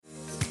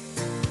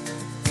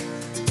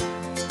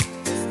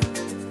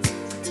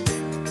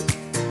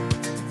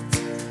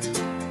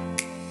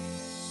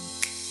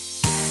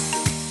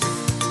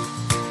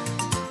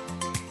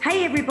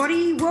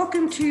everybody.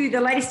 Welcome to the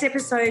latest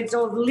episodes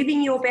of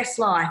Living Your Best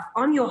Life.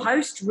 I'm your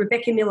host,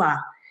 Rebecca Miller.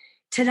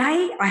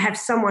 Today, I have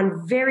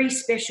someone very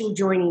special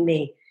joining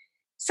me,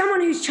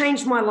 someone who's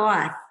changed my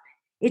life.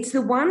 It's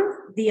the one,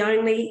 the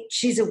only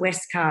Chiza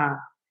Westcarr.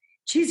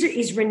 Chiza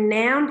is a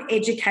renowned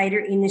educator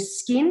in the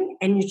skin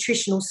and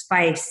nutritional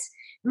space,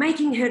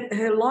 making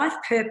her life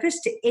purpose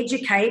to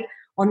educate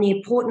on the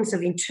importance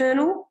of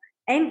internal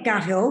and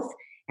gut health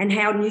and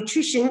how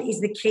nutrition is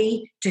the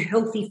key to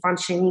healthy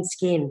functioning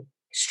skin.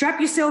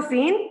 Strap yourself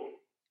in.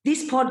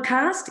 This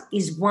podcast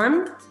is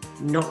one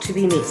not to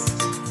be missed.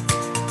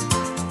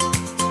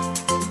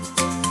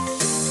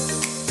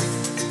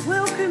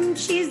 Welcome,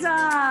 Chiza.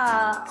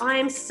 I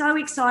am so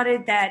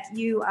excited that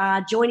you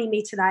are joining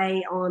me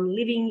today on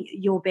Living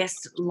Your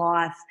Best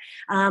Life.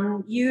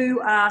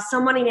 You are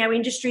someone in our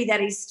industry that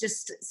is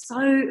just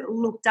so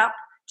looked up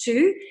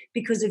to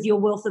because of your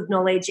wealth of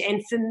knowledge.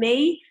 And for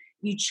me,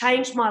 you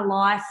changed my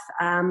life,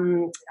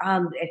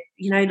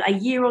 a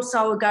year or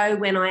so ago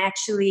when I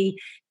actually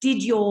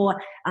did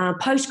your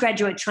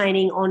postgraduate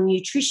training on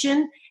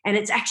nutrition, and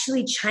it's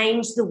actually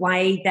changed the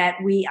way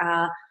that we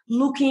are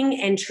looking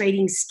and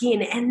treating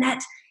skin, and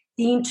that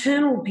the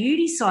internal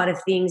beauty side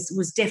of things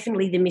was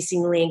definitely the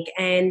missing link.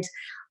 And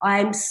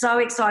I'm so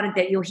excited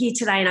that you're here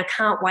today, and I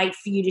can't wait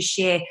for you to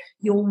share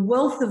your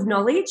wealth of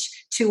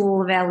knowledge to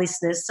all of our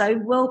listeners. So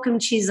welcome,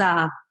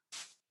 Chiza.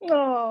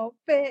 Oh,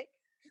 Beck.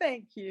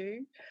 Thank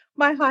you.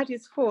 My heart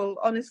is full,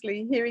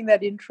 honestly, hearing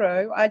that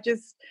intro. I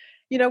just,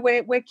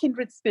 we're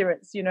kindred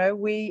spirits,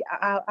 we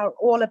are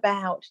all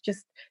about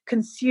just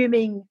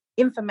consuming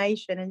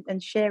information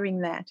and sharing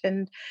that.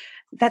 And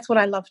that's what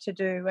I love to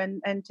do.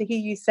 And to hear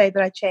you say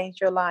that I changed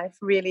your life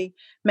really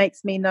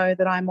makes me know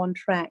that I'm on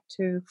track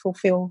to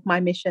fulfill my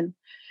mission.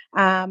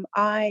 I've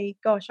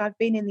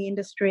been in the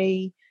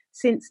industry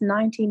since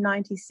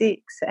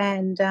 1996.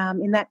 And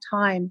in that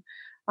time,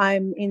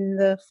 I'm in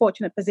the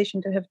fortunate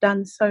position to have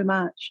done so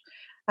much.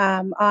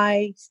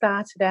 I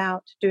started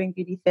out doing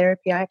beauty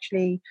therapy. I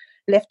actually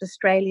left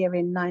Australia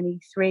in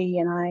 93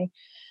 and I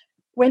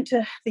went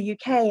to the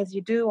UK, as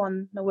you do,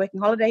 on a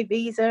working holiday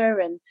visa.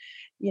 And,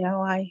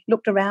 I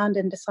looked around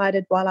and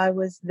decided while I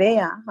was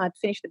there, I'd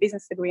finished the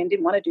business degree and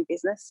didn't want to do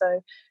business.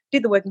 So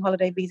did the working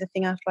holiday visa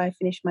thing after I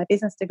finished my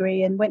business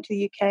degree and went to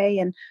the UK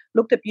and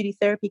looked at beauty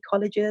therapy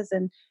colleges,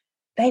 and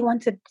they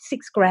wanted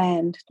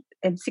 $6,000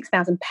 and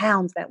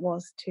 £6,000 that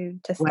was to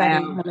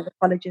study in one of the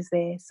colleges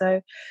there.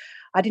 So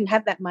I didn't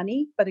have that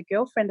money, but a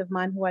girlfriend of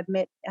mine who I'd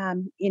met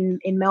in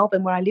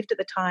Melbourne, where I lived at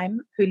the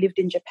time, who lived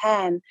in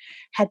Japan,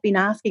 had been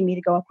asking me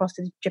to go across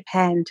to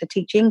Japan to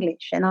teach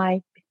English, and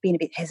I'd been a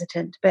bit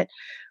hesitant. But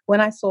when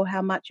I saw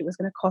how much it was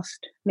going to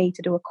cost me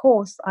to do a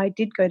course, I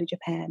did go to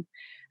Japan,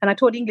 and I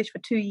taught English for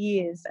 2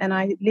 years, and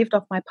I lived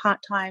off my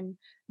part-time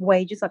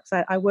wages. Like I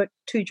said, I worked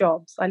 2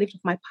 jobs. I lived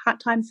off my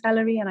part-time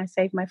salary and I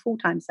saved my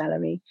full-time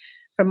salary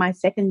from my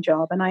second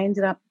job, and I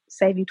ended up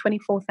saving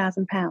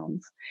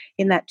 £24,000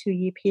 in that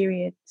 2-year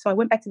period. So I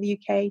went back to the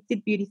UK,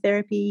 did beauty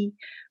therapy,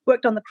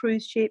 worked on the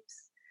cruise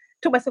ships,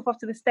 took myself off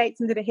to the States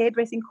and did a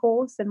hairdressing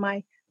course, and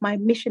my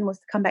mission was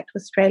to come back to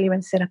Australia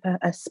and set up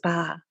a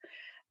spa.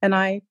 And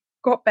I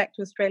got back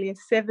to Australia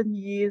 7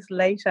 years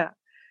later.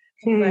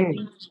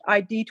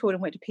 I detoured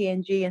and went to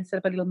PNG and set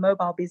up a little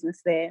mobile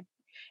business there.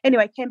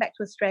 Anyway, came back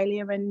to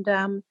Australia and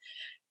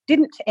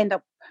didn't end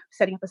up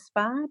setting up a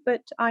spa,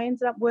 but I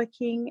ended up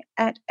working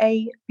at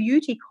a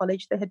beauty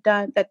college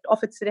that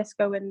offered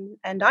Sedesco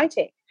and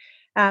iTech.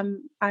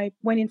 I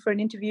went in for an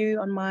interview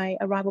on my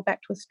arrival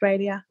back to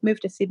Australia,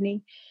 moved to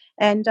Sydney,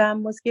 and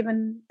was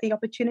given the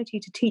opportunity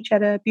to teach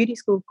at a beauty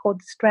school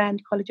called the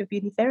Strand College of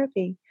Beauty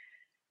Therapy.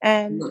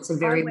 And that's a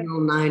very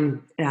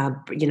well-known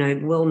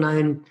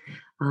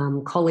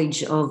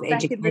college of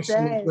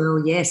education as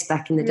well. Yes,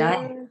 back in the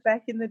day.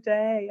 Back in the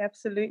day,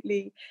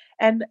 absolutely.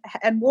 And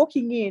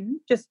walking in,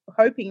 just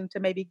hoping to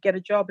maybe get a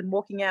job, and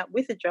walking out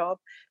with a job,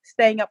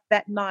 staying up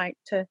that night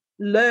to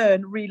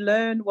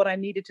relearn what I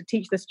needed to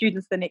teach the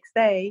students the next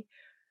day.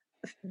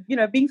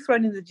 Being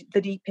thrown in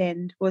the deep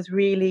end was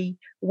really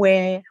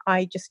where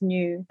I just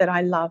knew that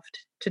I loved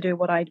to do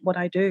what I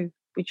do,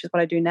 which is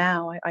what I do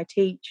now. I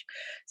teach.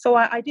 So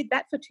I did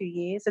that for 2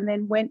 years, and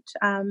then went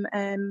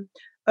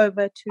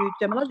over to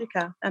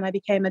Dermalogica, and I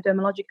became a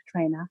Dermalogica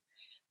trainer.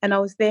 And I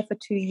was there for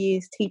 2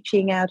 years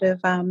teaching out of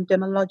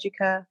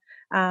Dermalogica,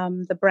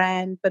 the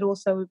brand, but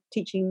also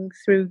teaching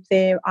through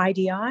their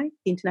IDI,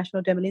 the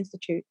International Dermal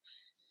Institute.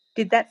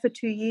 Did that for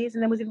 2 years,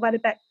 and then was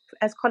invited back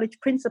as college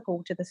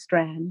principal to the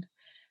Strand.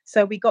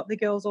 So we got the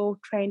girls all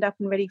trained up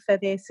and ready for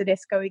their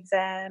Sedesco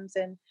exams,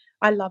 and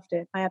I loved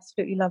it. I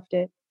absolutely loved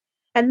it.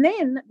 And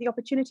then the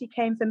opportunity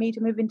came for me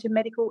to move into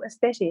medical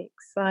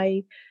aesthetics.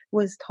 I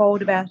was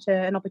told about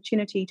an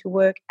opportunity to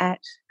work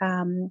at,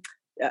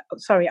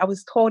 I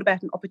was told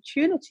about an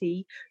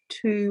opportunity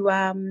to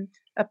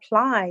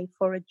apply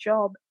for a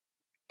job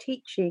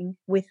teaching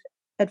with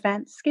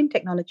advanced skin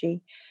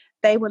technology.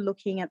 They were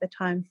looking at the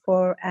time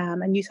for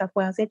a New South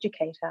Wales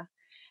educator.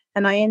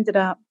 And I ended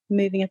up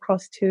moving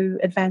across to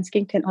advanced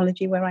skin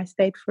technology, where I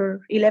stayed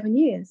for 11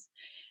 years.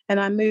 And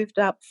I moved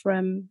up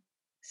from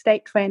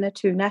state trainer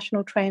to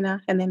national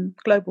trainer, and then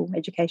global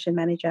education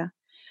manager.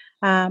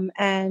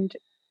 And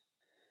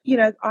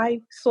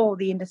I saw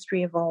the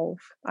industry evolve.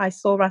 I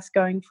saw us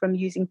going from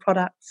using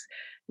products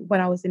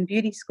when I was in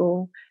beauty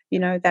school,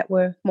 that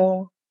were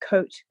more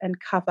coat and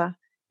cover,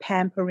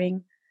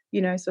 pampering,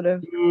 sort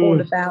of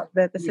all about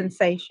the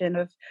sensation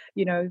of,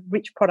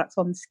 rich products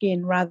on the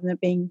skin rather than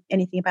it being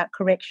anything about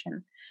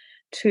correction,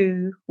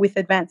 to, with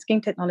advanced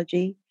skin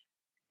technology,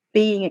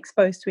 being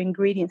exposed to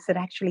ingredients that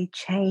actually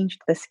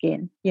changed the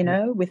skin,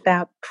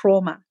 without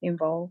trauma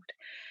involved.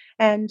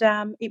 And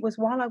it was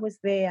while I was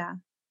there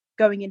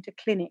going into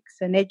clinics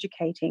and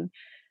educating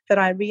that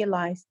I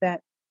realized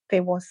that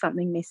there was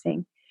something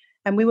missing.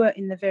 And we were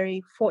in the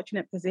very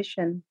fortunate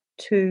position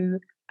to,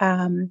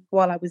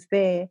 while I was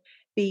there,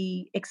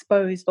 be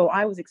exposed, or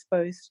I was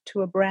exposed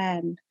to a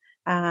brand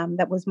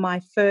that was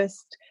my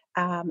first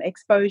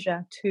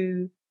exposure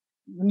to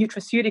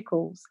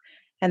nutraceuticals.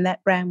 And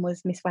that brand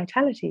was Miss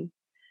Vitality.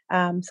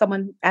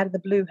 Someone out of the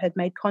blue had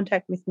made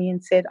contact with me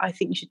and said, I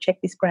think you should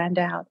check this brand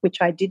out, which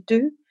I did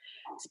do.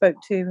 Spoke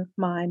to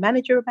my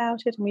manager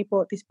about it, and we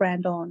brought this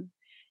brand on.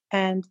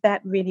 And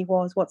that really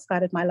was what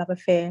started my love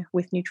affair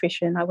with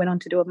nutrition. I went on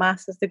to do a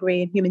master's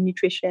degree in human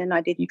nutrition.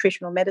 I did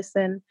nutritional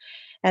medicine.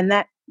 And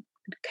that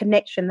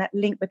connection, that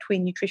link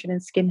between nutrition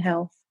and skin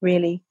health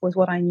really was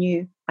what I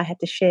knew I had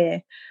to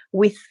share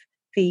with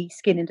the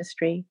skin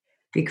industry.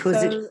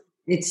 Because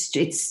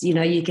it's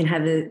you can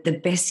have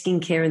the best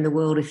skincare in the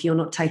world. If you're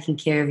not taking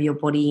care of your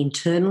body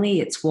internally,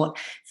 it's what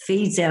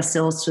feeds our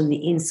cells from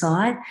the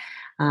inside.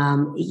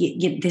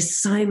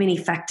 There's so many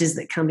factors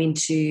that come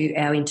into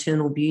our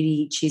internal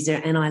beauty,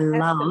 Chiza, and I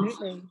love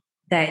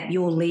that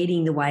you're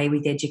leading the way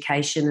with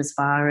education as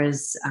far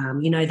as,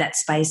 that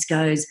space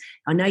goes.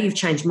 I know you've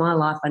changed my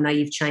life. I know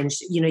you've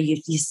changed, your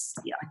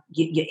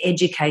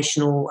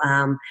educational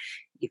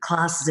your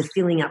classes are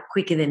filling up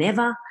quicker than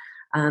ever,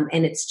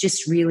 and it's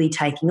just really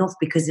taking off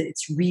because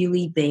it's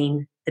really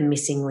been the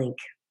missing link.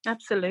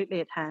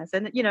 Absolutely, it has.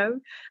 And,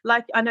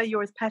 like I know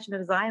you're as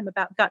passionate as I am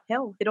about gut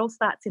health. It all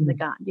starts in the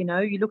gut.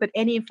 You look at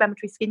any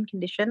inflammatory skin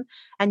condition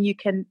and you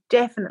can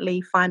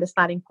definitely find a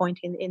starting point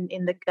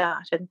in the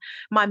gut. And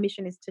my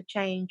mission is to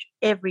change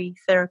every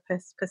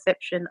therapist's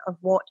perception of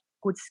what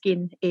good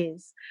skin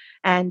is.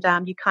 And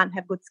you can't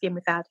have good skin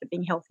without it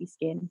being healthy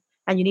skin.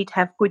 And you need to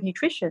have good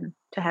nutrition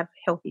to have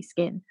healthy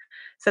skin.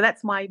 So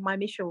that's my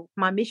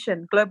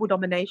mission, global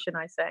domination,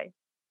 I say.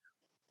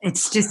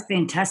 It's just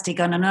fantastic.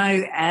 And I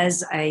know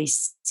as a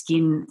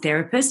skin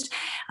therapist,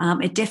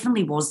 it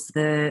definitely was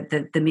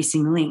the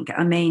missing link.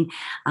 I mean,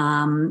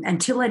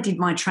 until I did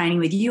my training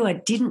with you, I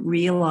didn't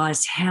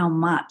realise how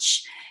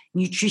much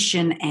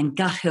nutrition and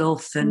gut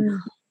health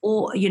and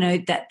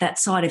that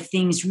side of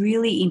things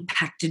really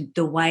impacted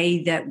the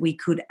way that we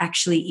could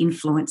actually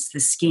influence the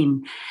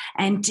skin.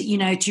 And,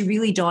 to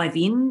really dive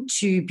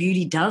into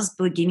beauty does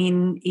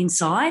begin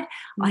inside,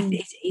 I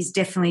think is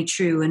definitely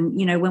true. And,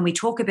 when we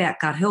talk about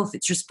gut health,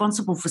 it's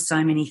responsible for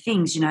so many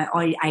things.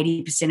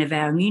 80% of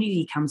our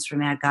immunity comes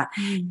from our gut,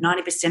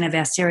 90% of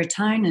our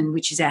serotonin,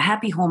 which is our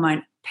happy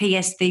hormone.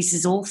 P.S. This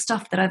is all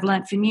stuff that I've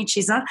learned from you,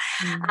 Chiza.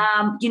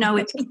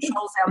 It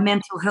controls our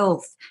mental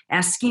health,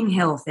 our skin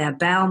health, our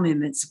bowel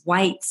movements,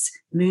 weights,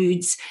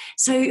 moods.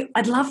 So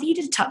I'd love you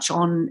to touch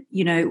on,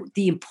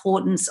 the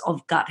importance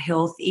of gut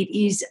health. It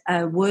is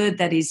a word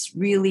that is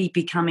really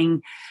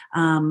becoming,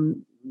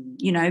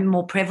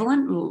 more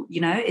prevalent.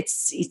 It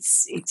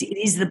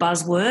is the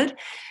buzzword.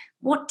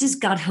 What does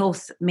gut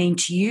health mean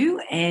to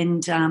you,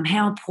 and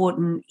how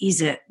important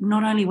is it,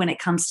 not only when it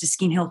comes to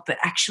skin health, but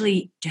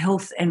actually to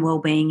health and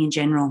well-being in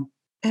general?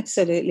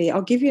 Absolutely.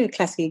 I'll give you a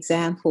classic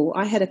example.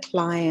 I had a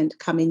client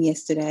come in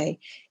yesterday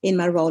in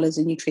my role as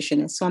a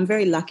nutritionist. So I'm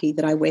very lucky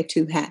that I wear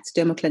two hats,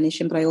 dermal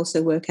clinician, but I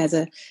also work as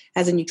a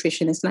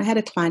nutritionist. And I had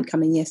a client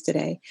come in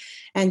yesterday,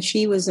 and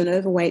she was an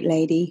overweight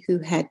lady who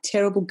had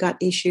terrible gut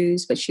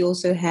issues, but she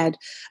also had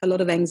a lot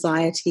of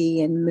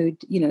anxiety and mood,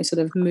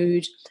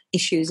 mood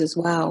issues as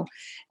well.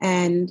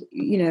 And,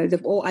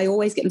 I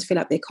always get them to fill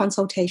out their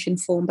consultation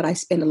form, but I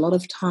spend a lot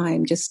of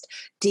time just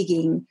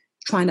digging,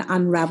 trying to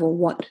unravel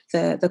what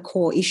the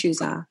core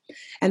issues are.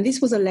 And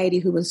this was a lady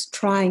who was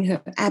trying her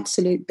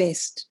absolute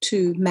best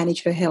to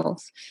manage her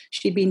health.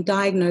 She'd been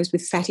diagnosed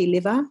with fatty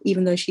liver,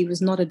 even though she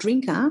was not a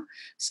drinker.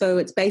 So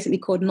it's basically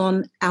called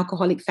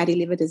non-alcoholic fatty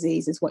liver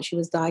disease is what she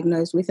was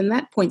diagnosed with, and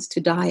that points to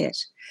diet.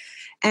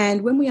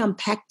 And when we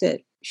unpacked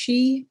it,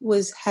 she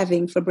was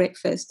having for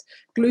breakfast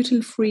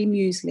gluten-free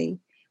muesli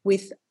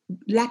with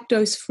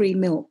lactose-free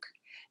milk,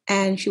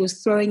 and she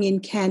was throwing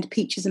in canned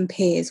peaches and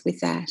pears with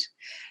that.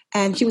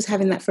 And she was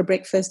having that for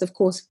breakfast, of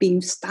course, being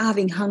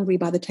starving hungry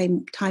by the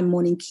time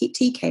morning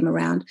tea came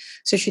around.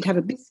 So she'd have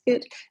a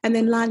biscuit, and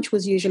then lunch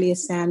was usually a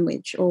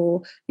sandwich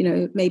or,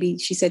 maybe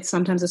she said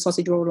sometimes a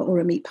sausage roll or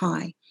a meat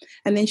pie.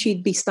 And then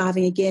she'd be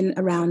starving again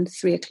around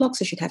 3:00.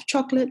 So she'd have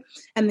chocolate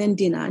and then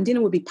dinner. And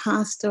dinner would be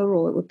pasta,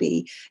 or it would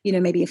be,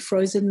 maybe a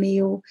frozen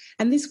meal.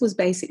 And this was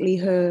basically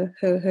her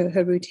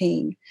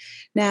routine.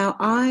 Now,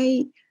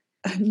 I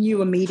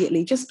knew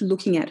immediately, just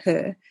looking at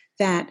her,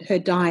 that her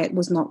diet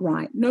was not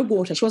right. No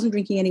water. She wasn't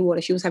drinking any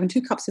water. She was having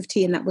 2 cups of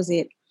tea and that was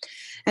it.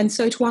 And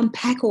so to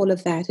unpack all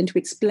of that and to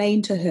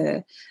explain to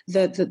her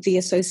the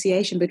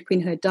association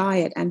between her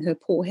diet and her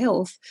poor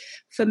health,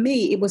 for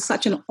me, it was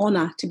such an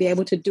honor to be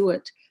able to do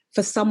it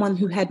for someone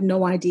who had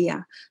no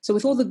idea. So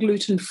with all the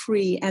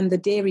gluten-free and the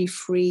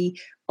dairy-free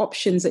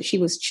options that she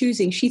was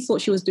choosing, she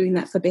thought she was doing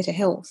that for better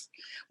health.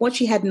 What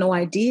she had no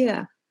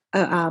idea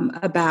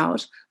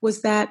about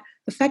was that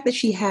the fact that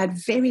she had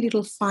very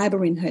little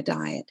fiber in her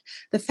diet,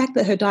 the fact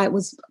that her diet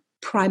was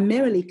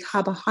primarily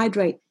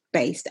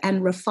carbohydrate-based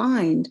and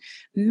refined,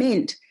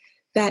 meant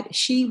that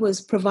she was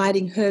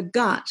providing her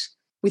gut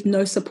with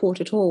no support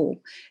at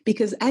all.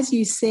 Because as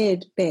you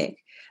said, Beck,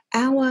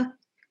 our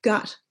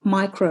gut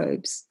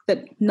microbes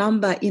that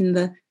number in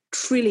the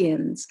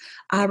trillions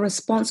are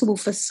responsible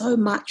for so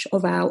much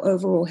of our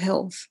overall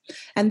health.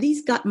 And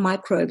these gut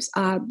microbes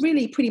are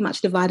really pretty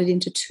much divided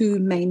into 2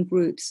 main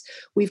groups.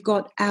 We've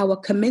got our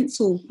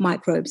commensal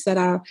microbes that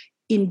are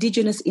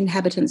indigenous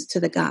inhabitants to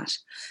the gut.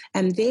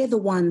 And they're the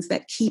ones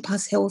that keep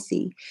us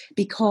healthy,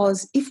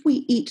 because if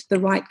we eat the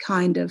right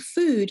kind of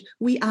food,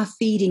 we are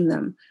feeding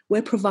them.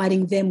 We're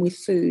providing them with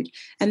food.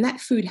 And that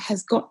food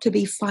has got to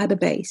be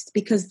fiber-based,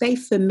 because they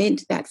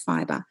ferment that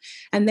fiber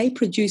and they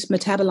produce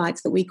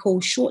metabolites that we call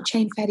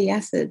short-chain fatty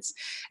acids.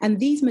 And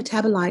these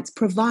metabolites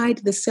provide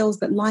the cells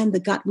that line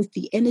the gut with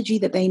the energy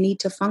that they need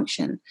to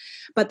function.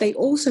 But they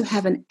also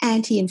have an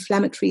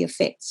anti-inflammatory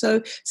effect.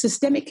 So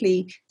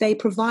systemically, they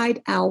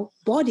provide our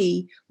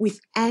body with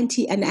an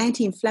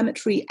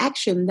anti-inflammatory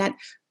action that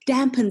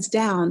dampens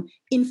down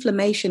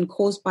inflammation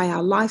caused by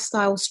our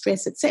lifestyle,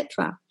 stress,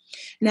 etc.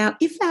 Now,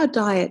 if our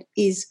diet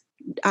is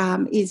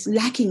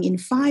lacking in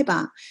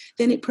fiber,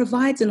 then it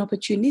provides an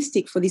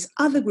opportunistic for this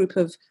other group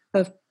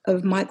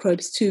of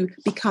microbes to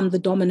become the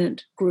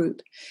dominant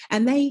group.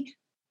 And they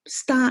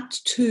start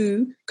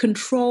to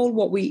control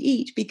what we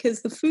eat,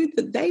 because the food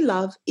that they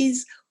love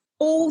is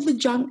all the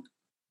junk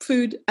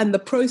food and the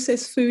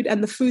processed food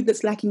and the food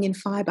that's lacking in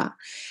fiber.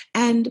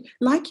 And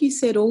like you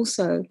said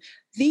also,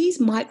 these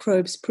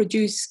microbes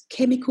produce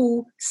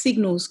chemical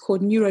signals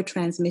called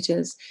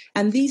neurotransmitters.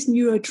 And these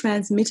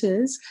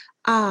neurotransmitters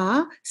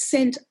are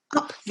sent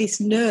up this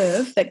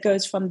nerve that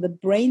goes from the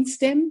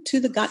brainstem to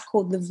the gut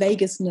called the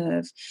vagus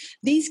nerve.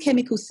 These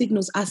chemical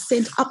signals are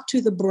sent up to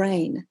the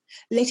brain,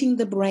 letting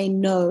the brain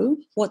know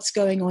what's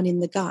going on in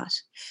the gut.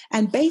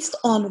 And based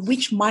on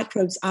which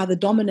microbes are the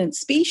dominant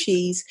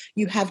species,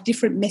 you have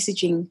different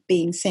messaging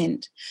being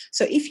sent.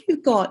 So if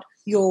you've got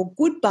your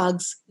good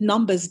bugs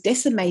numbers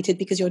decimated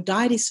because your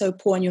diet is so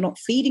poor and you're not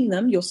feeding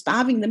them, you're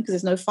starving them because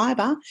there's no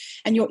fiber,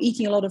 and you're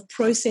eating a lot of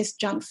processed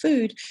junk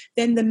food,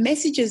 then the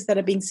messages that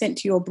are being sent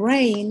to your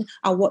brain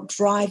are what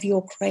drive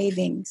your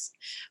cravings.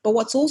 But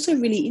what's also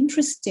really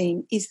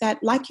interesting is that,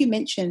 like you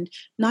mentioned,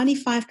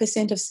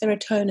 95% of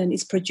serotonin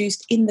is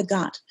produced in the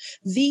gut.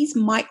 These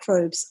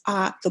microbes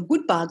the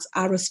good bugs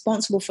are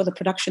responsible for the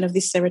production of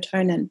this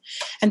serotonin.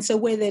 And so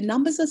where their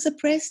numbers are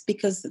suppressed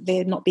because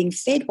they're not being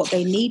fed what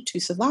they need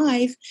to survive,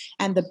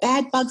 and the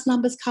bad bugs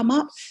numbers come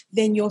up,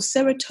 then your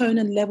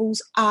serotonin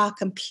levels are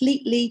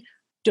completely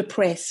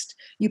depressed.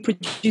 You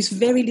produce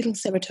very little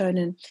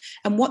serotonin.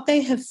 And what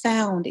they have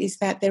found is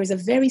that there is a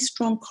very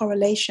strong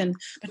correlation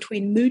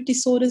between mood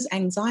disorders,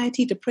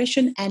 anxiety,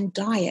 depression, and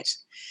diet.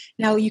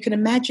 Now, you can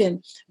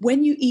imagine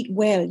when you eat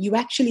well, you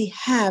actually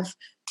have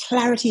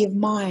clarity of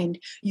mind.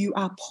 You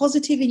are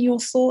positive in your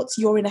thoughts.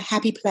 You're in a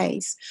happy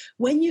place.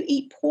 When you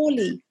eat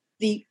poorly,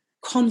 the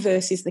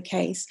converse is the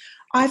case.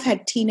 I've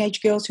had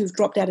teenage girls who've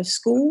dropped out of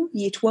school,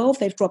 year 12,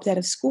 they've dropped out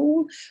of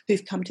school,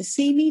 who've come to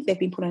see me, they've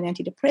been put on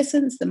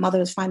antidepressants. The mother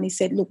has finally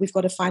said, look, we've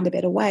got to find a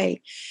better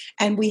way.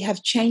 And we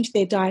have changed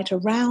their diet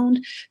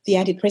around. The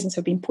antidepressants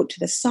have been put to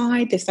the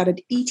side. They've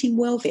started eating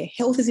well. Their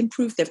health has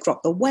improved. They've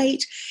dropped the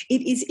weight.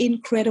 It is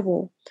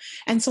incredible.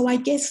 And so I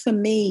guess for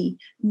me,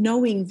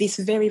 knowing this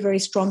very, very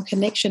strong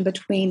connection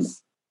between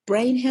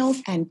brain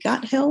health and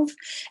gut health,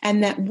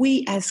 and that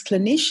we as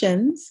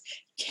clinicians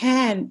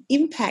can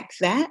impact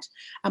that.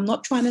 I'm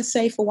not trying to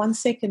say for 1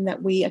 second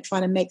that we are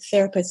trying to make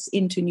therapists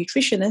into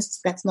nutritionists.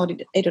 That's not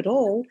it at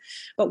all.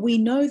 But we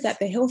know that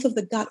the health of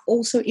the gut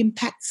also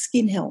impacts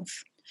skin health,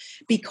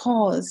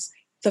 because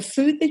the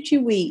food that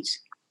you eat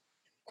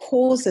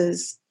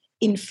causes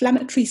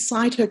inflammatory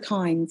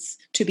cytokines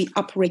to be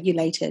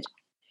upregulated.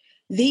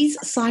 These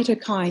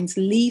cytokines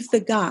leave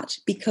the gut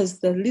because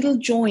the little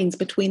joins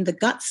between the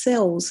gut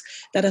cells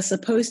that are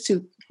supposed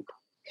to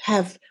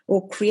have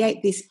or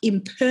create this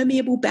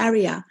impermeable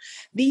barrier,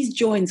 these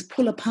joins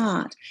pull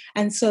apart.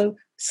 And so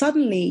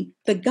suddenly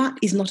the gut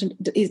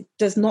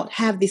does not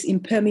have this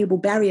impermeable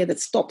barrier that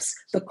stops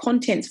the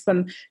contents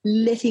from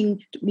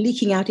leaking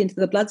out into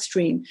the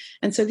bloodstream.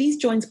 And so these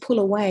joins pull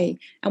away,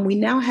 and we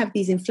now have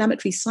these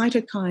inflammatory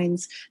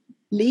cytokines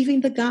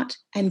leaving the gut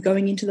and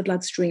going into the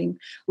bloodstream.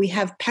 We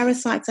have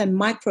parasites and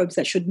microbes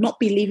that should not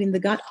be leaving the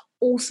gut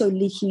also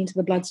leaking into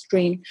the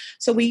bloodstream.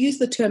 So we use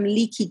the term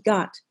leaky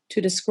gut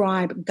to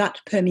describe gut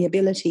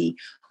permeability,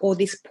 or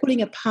this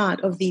pulling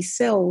apart of these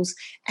cells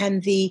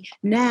and the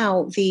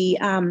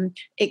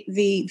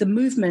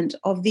movement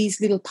of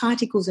these little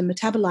particles and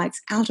metabolites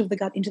out of the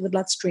gut into the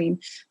bloodstream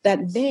that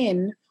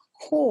then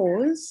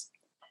cause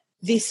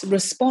this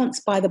response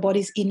by the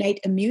body's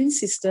innate immune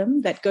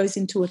system that goes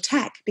into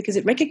attack, because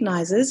it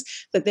recognizes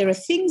that there are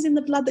things in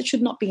the blood that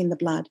should not be in the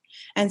blood.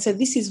 And so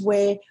this is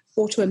where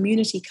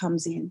autoimmunity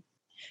comes in.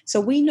 So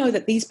we know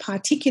that these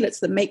particulates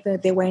that make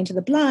their way into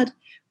the blood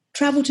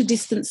travel to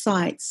distant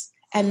sites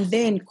and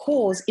then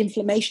cause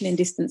inflammation in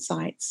distant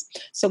sites.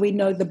 So we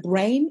know the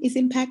brain is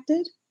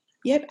impacted.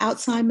 Yep,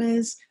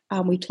 Alzheimer's,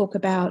 we talk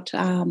about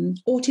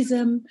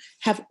autism,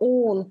 have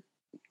all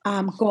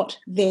got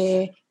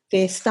their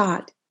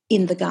start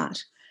in the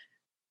gut.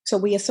 So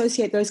we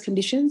associate those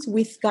conditions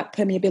with gut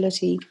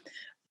permeability.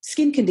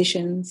 Skin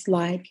conditions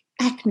like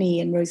acne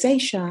and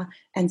rosacea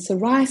and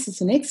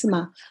psoriasis and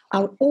eczema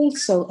are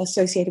also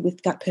associated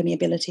with gut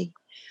permeability.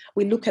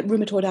 We look at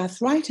rheumatoid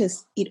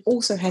arthritis, it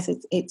also has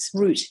its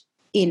root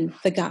in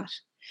the gut.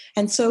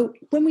 And so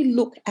when we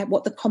look at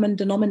what the common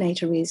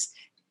denominator is,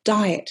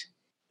 diet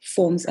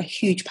forms a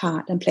huge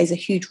part and plays a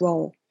huge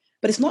role.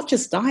 But it's not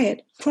just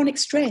diet, chronic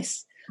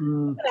stress.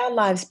 Look at our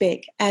lives,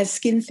 Beck, as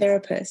skin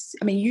therapists.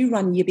 I mean, you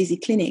run your busy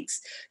clinics.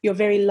 You're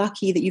very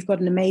lucky that you've got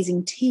an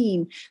amazing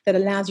team that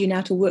allows you now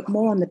to work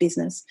more on the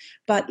business.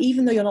 But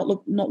even though you're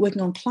not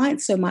working on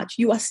clients so much,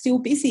 you are still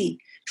busy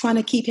trying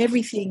to keep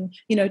everything,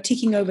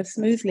 ticking over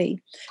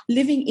smoothly.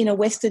 Living in a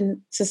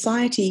Western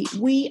society,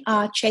 we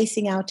are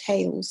chasing our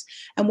tails.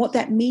 And what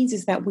that means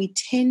is that we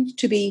tend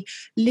to be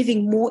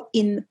living more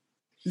in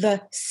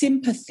the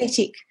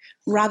sympathetic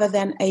rather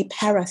than a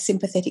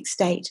parasympathetic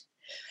state.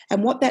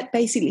 And what that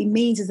basically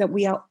means is that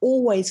we are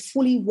always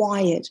fully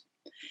wired.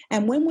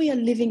 And when we are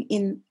living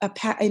in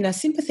a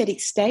sympathetic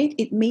state,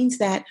 it means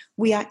that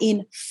we are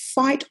in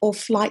fight or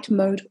flight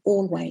mode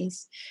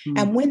always.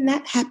 And when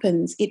that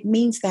happens, it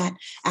means that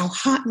our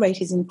heart rate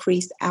is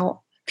increased,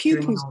 our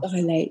pupils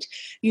dilate,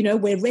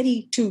 we're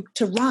ready to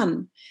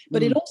run.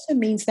 But it also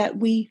means that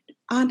we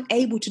aren't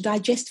able to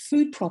digest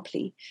food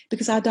properly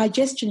because our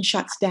digestion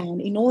shuts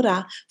down in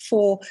order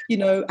for,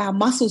 our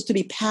muscles to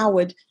be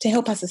powered to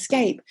help us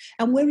escape.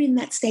 And we're in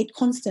that state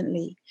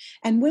constantly.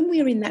 And when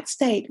we're in that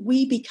state,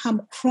 we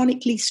become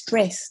chronically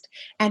stressed.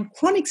 And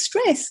chronic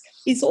stress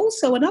is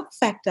also another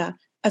factor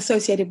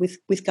associated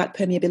with gut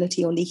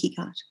permeability or leaky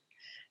gut.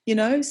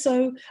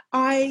 So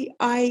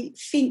I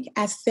think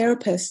as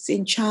therapists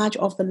in charge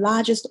of the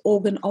largest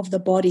organ of the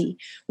body,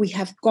 we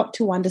have got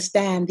to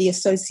understand the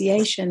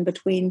association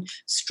between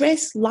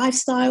stress,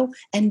 lifestyle,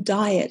 and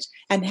diet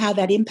and how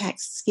that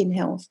impacts skin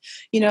health.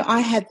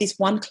 I had this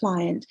one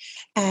client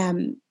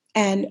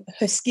and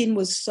her skin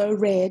was so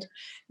red.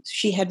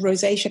 She had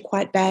rosacea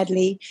quite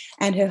badly,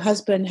 and her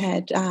husband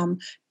had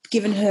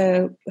given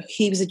her,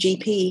 he was a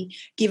GP,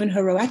 given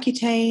her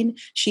Roaccutane.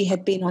 She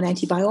had been on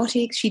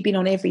antibiotics. She'd been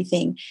on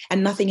everything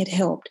and nothing had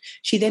helped.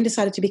 She then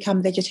decided to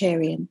become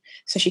vegetarian.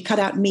 So she cut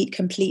out meat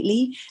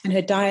completely and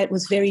her diet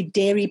was very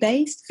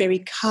dairy-based, very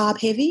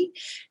carb-heavy.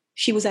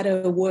 She was at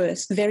her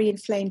worst, very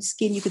inflamed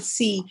skin. You could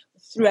see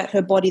throughout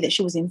her body that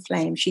she was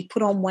inflamed. She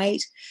put on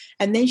weight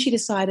and then she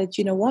decided,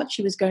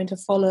 she was going to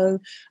follow,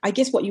 I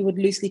guess what you would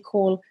loosely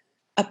call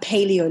a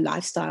paleo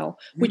lifestyle,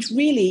 which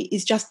really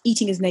is just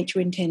eating as nature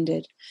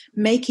intended,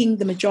 making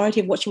the majority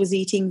of what she was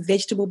eating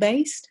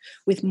vegetable-based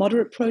with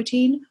moderate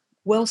protein,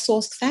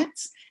 well-sourced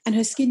fats, and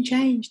her skin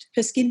changed.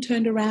 Her skin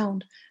turned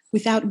around.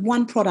 Without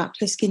one product,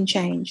 her skin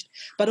changed.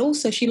 But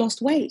also she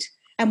lost weight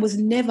and was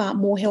never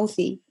more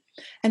healthy.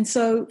 And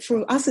so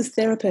for us as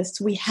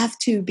therapists, we have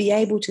to be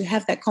able to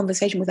have that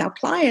conversation with our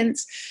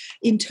clients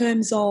in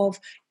terms of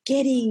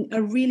getting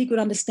a really good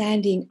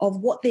understanding of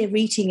what they're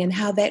eating and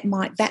how that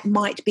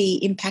might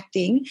be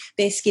impacting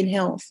their skin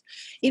health.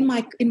 In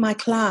my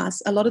class,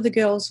 a lot of the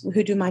girls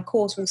who do my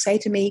course will say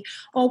to me,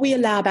 we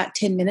allow about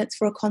 10 minutes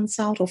for a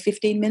consult or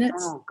 15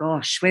 minutes. Oh,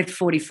 gosh, we're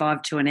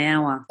 45 to an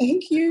hour.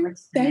 Thank you.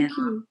 Thank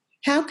you.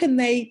 How can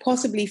they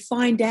possibly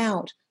find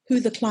out who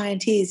the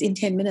client is in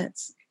 10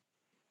 minutes?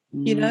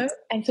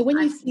 And so when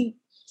you think...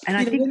 And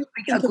I think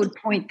a good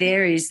point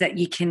there is that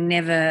you can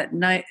never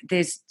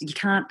you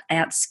can't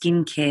out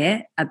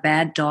skincare a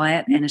bad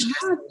diet and a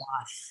stressful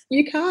life.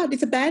 You can't.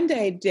 It's a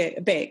Band-Aid,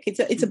 Beck.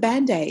 It's a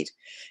Band-Aid.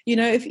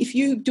 If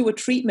you do a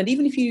treatment,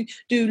 even if you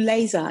do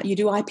laser, you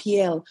do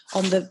IPL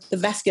on the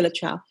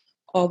vasculature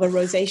of a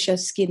rosacea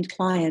skinned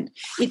client,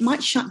 it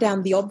might shut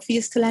down the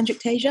obvious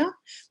telangiectasia,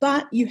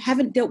 but you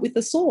haven't dealt with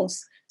the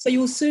source. So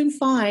you'll soon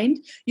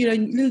find, little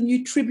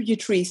new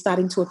tributaries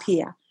starting to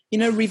appear.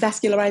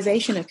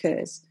 Revascularization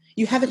occurs.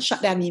 You haven't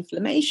shut down the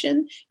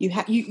inflammation.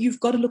 You've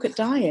got to look at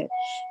diet.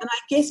 And I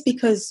guess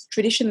because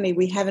traditionally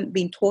we haven't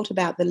been taught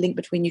about the link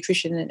between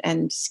nutrition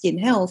and skin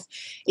health,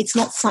 it's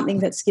not something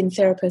that skin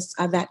therapists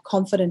are that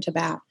confident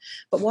about.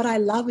 But what I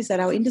love is that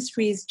our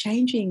industry is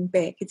changing,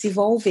 Beck. It's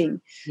evolving.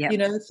 Yep.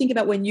 Think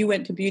about when you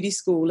went to beauty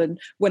school and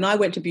when I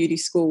went to beauty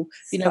school,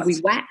 we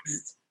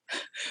waxed.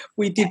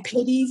 We did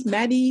pedis,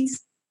 manis,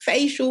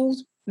 facials,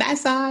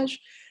 massage.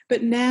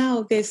 But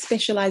now there's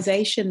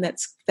specialization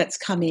that's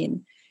come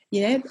in,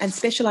 and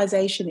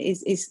specialization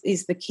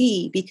is the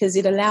key, because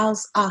it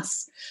allows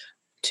us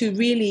to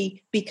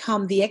really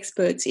become the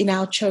experts in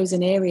our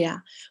chosen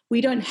area.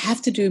 We don't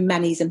have to do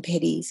manis and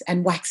pedis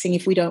and waxing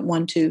if we don't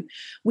want to.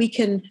 We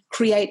can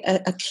create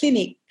a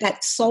clinic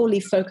that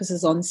solely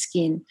focuses on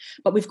skin,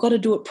 but we've got to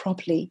do it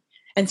properly.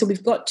 And so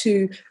we've got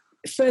to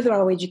further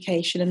our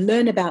education and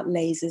learn about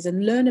lasers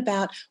and learn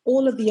about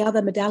all of the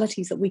other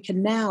modalities that we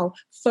can now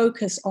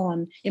focus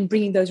on in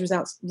bringing those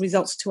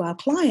results to our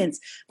clients.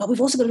 But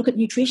we've also got to look at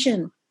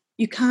nutrition.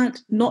 You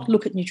can't not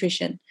look at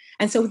nutrition.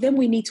 And so then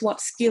we need to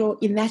upskill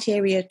in that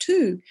area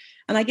too.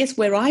 And I guess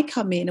where I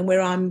come in and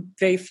where I'm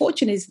very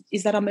fortunate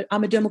is that I'm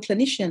a dermal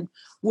clinician,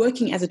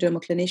 working as a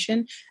dermal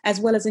clinician as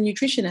well as a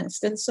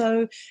nutritionist. And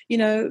so,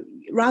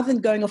 rather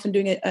than going off and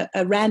doing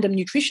a random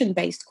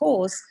nutrition-based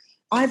course,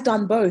 I've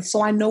done both,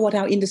 so I know what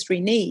our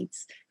industry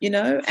needs,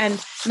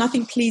 and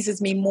nothing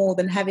pleases me more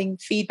than having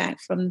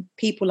feedback from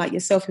people like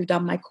yourself who've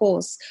done my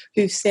course,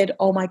 who've said,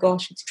 oh my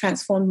gosh, it's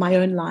transformed my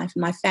own life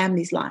and my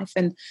family's life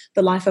and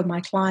the life of my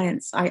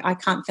clients. I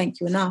can't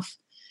thank you enough.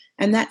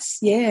 And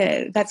that's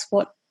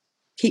what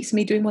keeps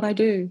me doing what I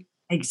do.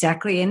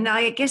 Exactly. And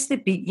I guess the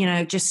big,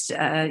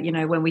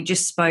 when we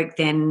just spoke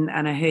then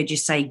and I heard you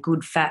say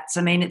good fats,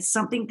 I mean, it's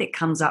something that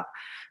comes up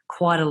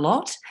quite a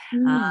lot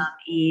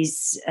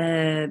is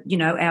our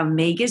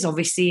omegas,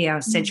 obviously our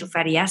essential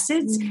fatty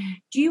acids.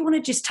 Do you want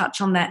to just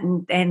touch on that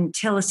and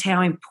tell us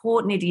how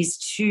important it is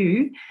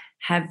to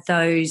have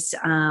those,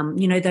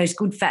 those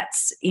good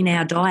fats in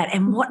our diet,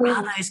 and what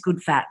are those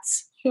good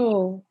fats?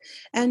 Sure.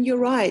 And you're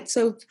right.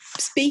 So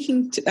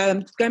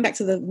going back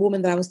to the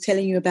woman that I was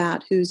telling you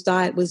about, whose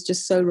diet was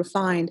just so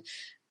refined,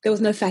 there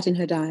was no fat in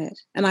her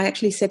diet. And I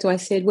actually said to her,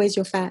 where's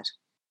your fat?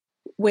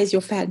 Where's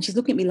your fat? And she's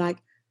looking at me like,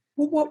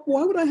 well,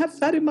 why would I have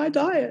fat in my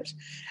diet?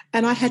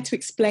 And I had to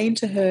explain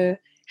to her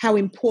how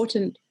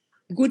important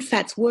good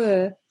fats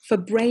were for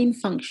brain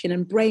function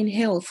and brain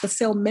health, for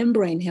cell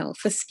membrane health,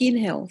 for skin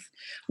health.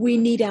 We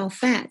need our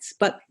fats,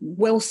 but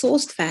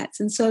well-sourced fats.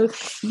 And so,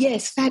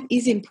 yes, fat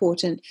is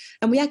important.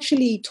 And we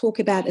actually talk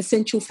about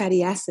essential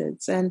fatty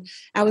acids. And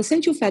our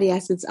essential fatty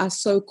acids are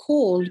so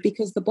called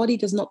because the body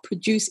does not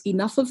produce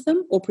enough of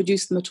them or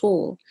produce them at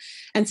all.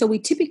 And so we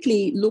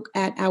typically look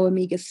at our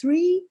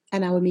omega-3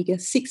 and our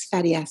omega-6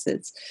 fatty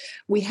acids.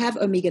 We have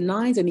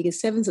omega-9s,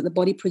 omega-7s that the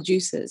body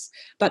produces,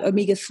 but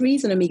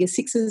omega-3s and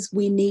omega-6s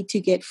we need to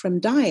get from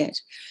diet.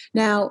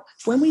 Now,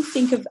 when we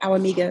think of our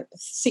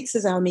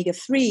omega-6s, our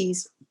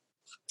omega-3s,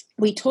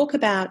 we talk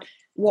about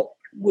what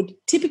would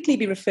typically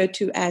be referred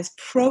to as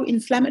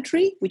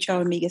pro-inflammatory, which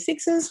are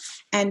omega-6s,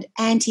 and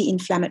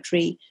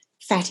anti-inflammatory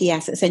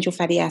essential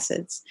fatty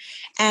acids.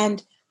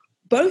 And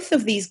both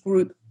of these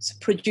groups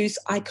produce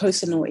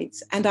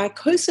eicosanoids, and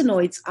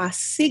eicosanoids are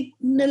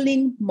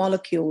signaling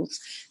molecules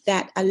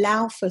that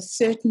allow for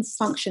certain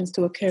functions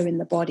to occur in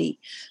the body,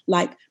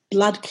 like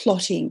blood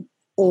clotting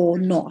or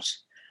not,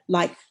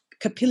 like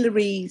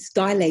capillaries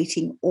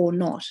dilating or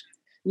not,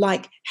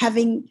 like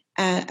having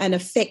an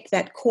effect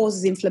that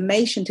causes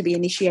inflammation to be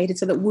initiated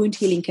so that wound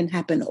healing can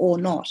happen or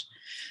not.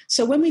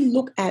 So when we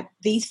look at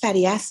these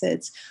fatty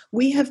acids,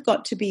 we have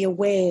got to be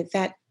aware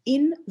that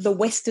in the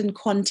Western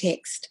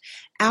context,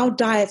 our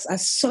diets are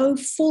so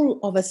full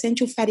of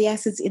essential fatty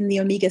acids in the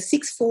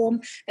omega-6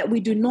 form that we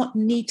do not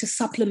need to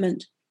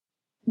supplement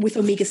with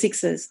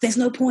omega-6s. There's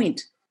no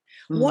point.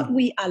 What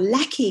we are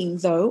lacking,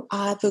 though,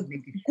 are the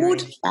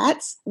good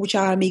fats, which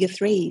are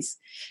omega-3s.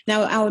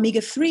 Now, our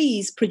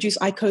omega-3s produce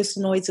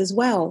eicosanoids as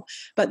well,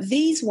 but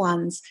these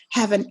ones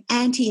have an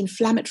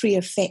anti-inflammatory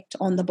effect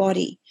on the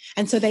body.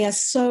 And so they are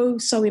so,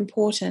 so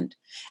important.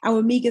 Our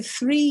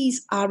omega-3s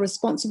are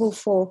responsible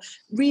for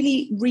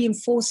really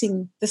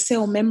reinforcing the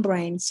cell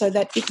membrane so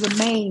that it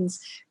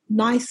remains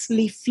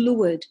nicely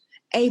fluid,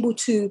 able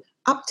to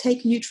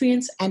uptake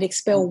nutrients and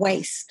expel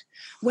waste.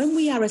 When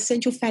we are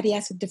essential fatty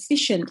acid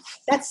deficient,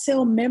 that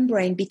cell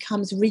membrane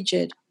becomes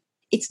rigid.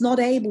 It's not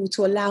able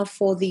to allow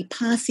for the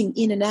passing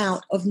in and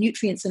out of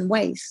nutrients and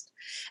waste.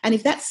 And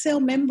if that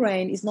cell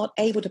membrane is not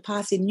able to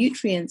pass in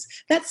nutrients,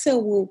 that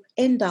cell will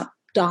end up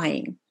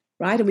dying,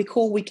 right? And we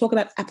talk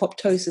about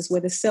apoptosis,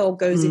 where the cell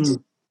goes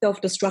into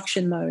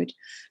self-destruction mode,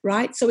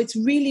 right? So it's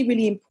really,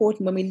 really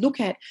important when we look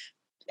at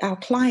our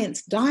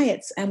clients'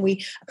 diets,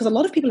 because a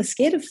lot of people are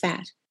scared of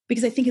fat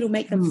because they think it'll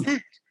make them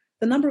fat.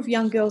 The number of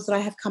young girls that I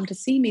have come to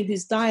see me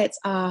whose diets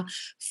are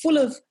full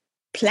of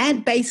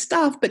plant-based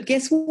stuff, but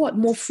guess what?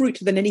 More fruit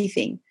than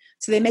anything.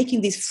 So they're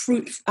making these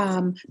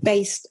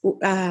fruit-based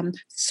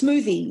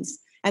smoothies,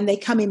 and they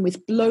come in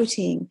with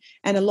bloating,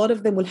 and a lot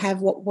of them will have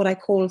what I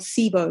call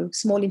SIBO,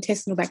 small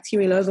intestinal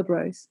bacterial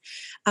overgrowth.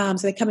 So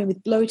they come in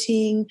with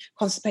bloating,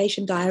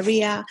 constipation,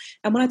 diarrhea.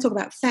 And when I talk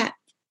about fat,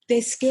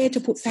 they're scared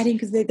to put fat in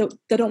because they don't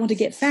want to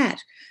get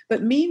fat.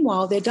 But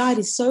meanwhile, their diet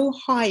is so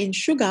high in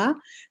sugar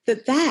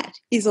that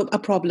is a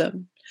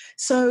problem.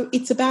 So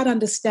it's about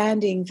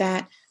understanding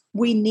that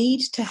we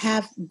need to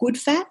have good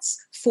fats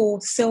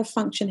for cell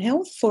function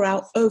health, for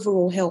our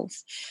overall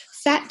health.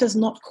 Fat does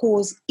not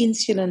cause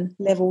insulin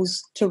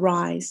levels to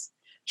rise.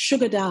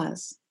 Sugar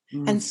does.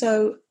 And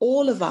so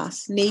all of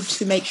us need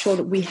to make sure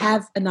that we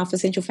have enough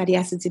essential fatty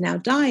acids in our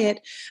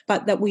diet,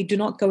 but that we do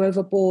not go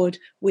overboard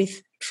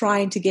with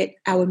trying to get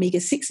our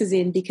omega-6s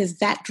in, because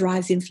that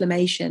drives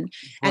inflammation.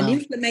 Wow. And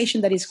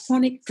inflammation that is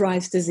chronic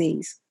drives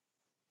disease.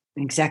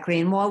 Exactly.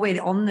 And while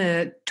we're on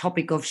the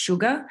topic of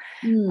sugar,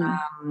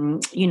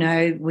 you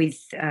know,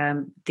 with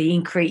the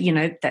increase, you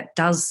know, that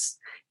does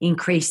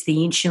increase the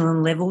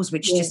insulin levels,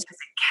 which just has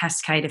a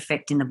cascade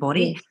effect in the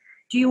body. Yes.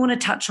 Do you want to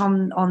touch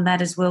on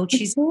that as well,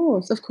 Chiz?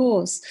 Of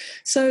course.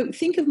 So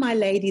think of my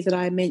lady that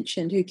I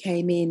mentioned who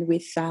came in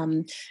with,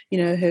 you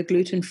know, her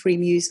gluten-free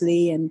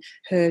muesli and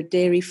her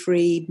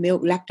dairy-free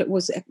milk,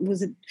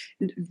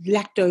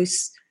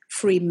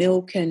 lactose-free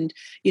milk, and,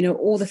 you know,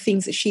 all the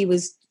things that she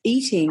was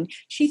eating.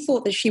 She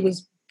thought that she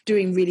was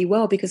doing really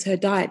well because her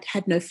diet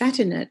had no fat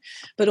in it.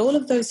 But all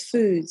of those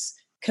foods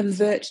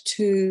convert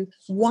to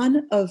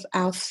one of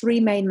our three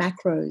main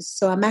macros.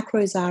 So our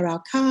macros are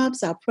our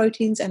carbs, our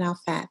proteins, and our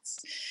fats.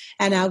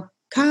 And our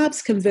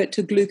carbs convert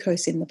to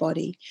glucose in the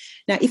body.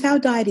 Now, if our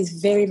diet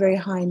is very, very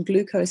high in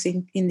glucose,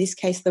 in this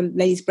case, the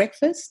lady's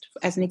breakfast,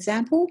 as an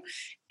example,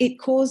 it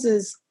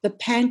causes the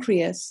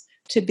pancreas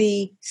to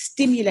be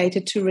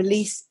stimulated to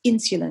release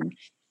insulin.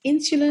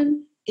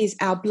 Insulin is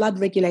our blood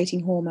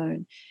regulating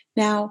hormone.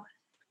 Now,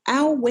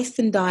 our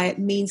Western diet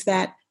means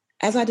that,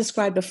 as I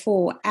described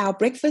before, our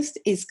breakfast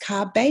is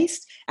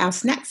carb-based, our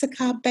snacks are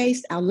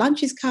carb-based, our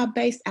lunch is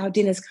carb-based, our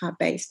dinner is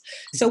carb-based.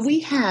 So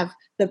we have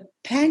the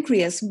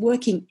pancreas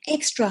working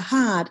extra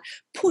hard,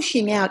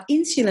 pushing out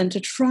insulin to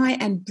try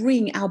and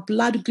bring our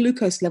blood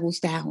glucose levels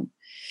down.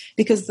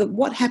 Because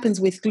what happens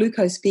with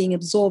glucose being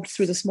absorbed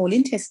through the small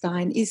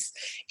intestine is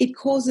it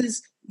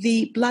causes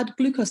the blood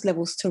glucose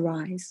levels to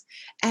rise.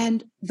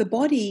 And the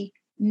body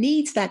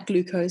needs that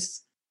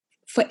glucose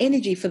for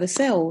energy for the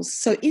cells.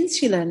 So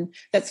insulin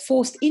that's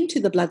forced into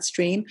the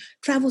bloodstream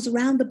travels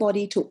around the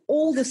body to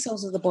all the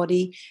cells of the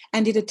body,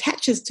 and it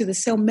attaches to the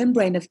cell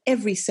membrane of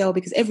every cell,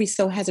 because every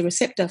cell has a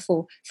receptor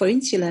for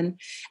insulin,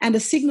 and a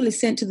signal is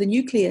sent to the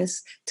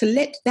nucleus to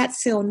let that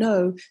cell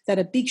know that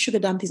a big sugar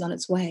dump is on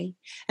its way.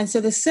 And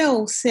so the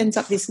cell sends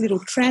up this little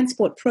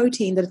transport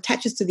protein that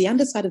attaches to the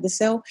underside of the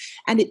cell,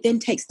 and it then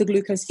takes the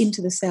glucose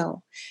into the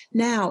cell.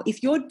 Now,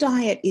 if your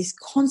diet is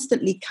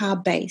constantly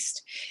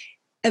carb-based,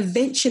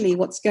 eventually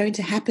what's going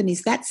to happen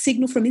is that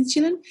signal from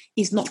insulin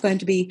is not going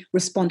to be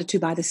responded to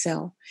by the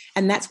cell.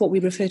 And that's what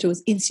we refer to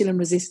as insulin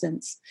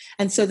resistance.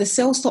 And so the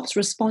cell stops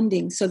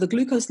responding. So the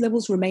glucose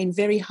levels remain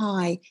very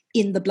high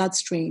in the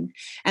bloodstream.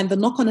 And the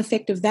knock-on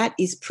effect of that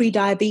is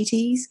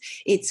pre-diabetes.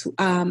 It's,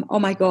 oh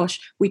my gosh,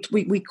 we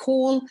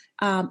call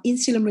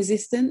insulin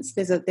resistance.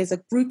 There's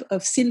a group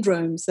of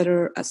syndromes that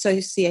are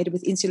associated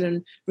with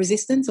insulin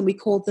resistance, and we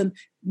call them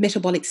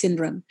metabolic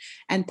syndrome.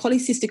 And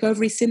polycystic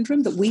ovary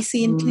syndrome that we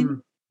see in clinic,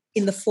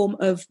 in the form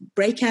of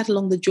breakout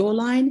along the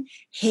jawline,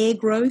 hair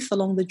growth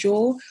along the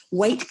jaw,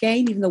 weight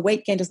gain, even though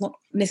weight gain does not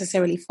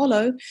necessarily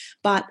follow.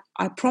 But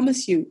I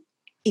promise you,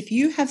 if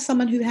you have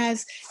someone who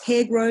has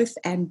hair growth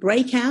and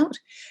breakout,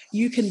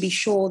 you can be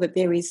sure that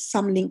there is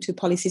some link to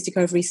polycystic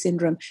ovary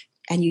syndrome.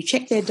 And you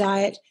check their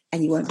diet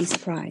and you won't be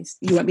surprised.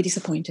 You won't be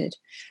disappointed.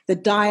 The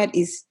diet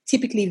is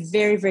typically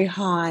very, very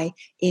high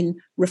in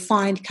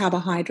refined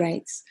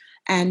carbohydrates,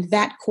 and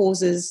that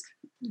causes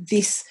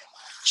this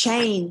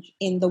change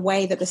in the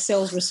way that the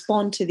cells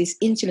respond to this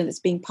insulin that's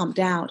being pumped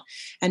out.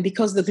 And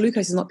because the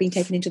glucose is not being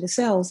taken into the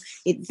cells,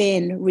 it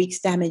then wreaks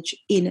damage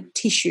in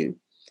tissue.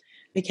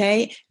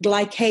 Okay?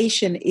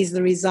 Glycation is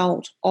the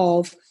result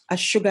of a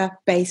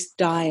sugar-based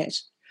diet,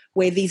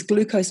 where these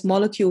glucose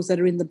molecules that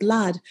are in the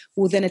blood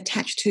will then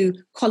attach to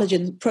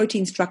collagen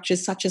protein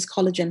structures such as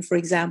collagen, for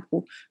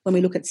example, when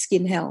we look at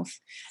skin health.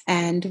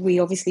 And we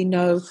obviously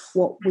know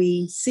what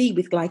we see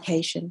with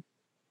glycation.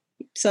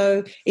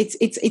 So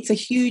it's a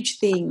huge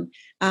thing.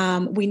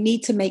 We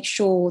need to make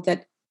sure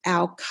that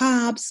our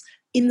carbs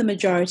in the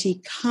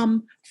majority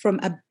come from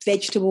a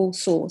vegetable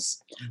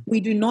source. We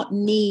do not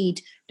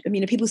need,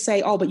 people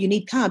say, oh, but you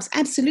need carbs.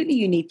 Absolutely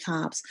you need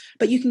carbs,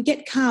 but you can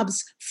get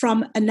carbs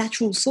from a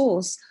natural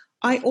source.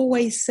 I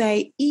always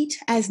say, eat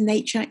as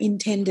nature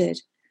intended.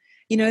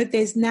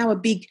 There's now a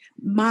big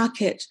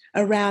market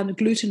around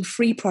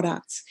gluten-free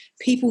products.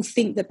 People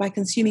think that by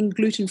consuming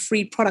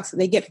gluten-free products that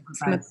they get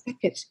from a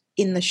packet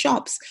in the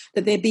shops,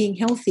 that they're being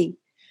healthy.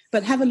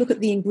 But have a look at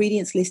the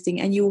ingredients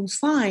listing and you'll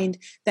find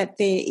that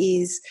there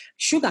is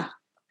sugar.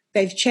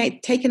 They've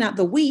taken out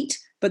the wheat,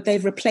 but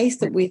they've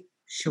replaced it with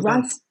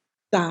rice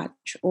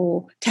starch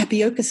or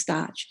tapioca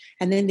starch.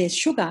 And then there's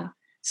sugar.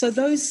 So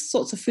those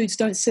sorts of foods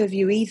don't serve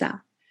you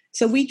either.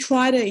 So we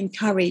try to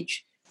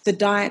encourage the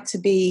diet to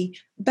be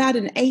about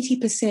an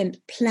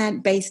 80%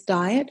 plant-based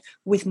diet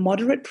with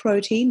moderate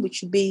protein, which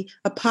should be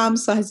a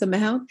palm-sized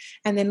amount,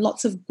 and then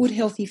lots of good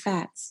healthy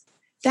fats.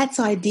 That's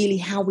ideally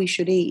how we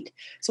should eat.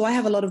 So I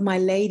have a lot of my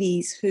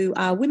ladies who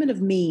are women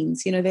of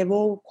means. They're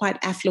all quite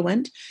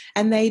affluent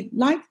and they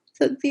like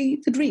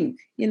to drink.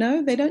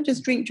 They don't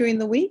just drink during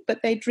the week,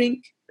 but they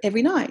drink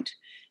every night.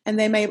 And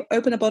they may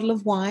open a bottle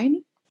of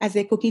wine as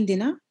they're cooking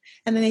dinner,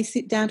 and then they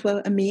sit down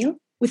to a meal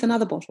with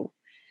another bottle.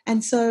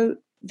 And so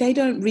they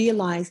don't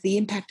realize the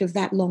impact of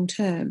that long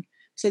term.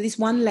 So this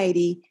one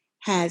lady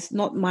has,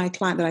 not my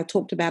client that I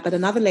talked about, but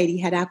another lady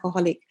had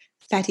alcoholic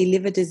fatty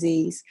liver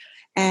disease.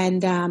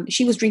 And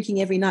she was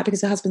drinking every night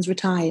because her husband's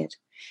retired.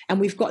 And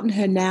we've gotten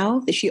her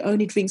now that she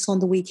only drinks on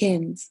the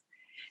weekends.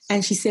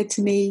 And she said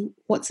to me,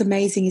 what's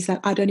amazing is that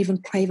I don't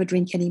even crave a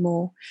drink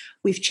anymore.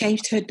 We've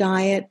changed her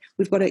diet.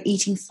 We've got her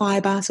eating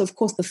fiber. So, of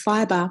course, the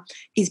fiber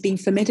is being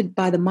fermented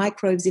by the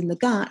microbes in the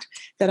gut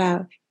that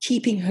are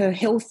keeping her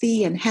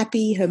healthy and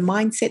happy. Her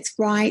mindset's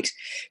right.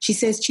 She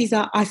says,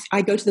 Chiza,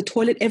 I go to the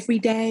toilet every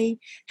day,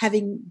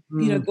 having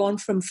gone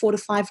from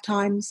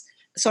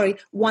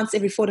once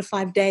every 4 to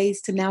 5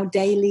 days to now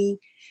daily.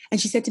 And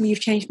she said to me,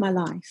 you've changed my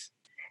life.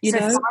 You know?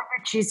 Fiber,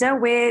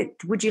 Chiza, where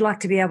would you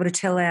like to be able to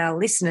tell our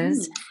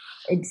listeners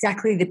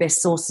exactly the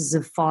best sources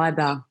of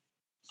fiber?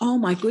 Oh,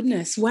 my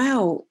goodness.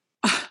 Wow.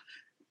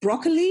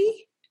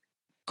 Broccoli,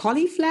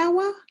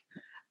 cauliflower,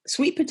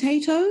 sweet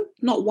potato,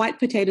 not white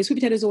potato. Sweet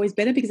potato is always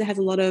better because it has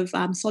a lot of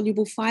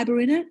soluble fiber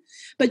in it.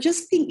 But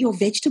just think your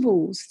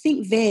vegetables.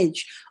 Think veg.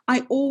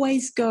 I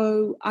always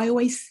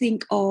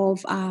think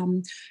of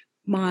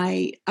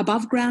my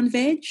above ground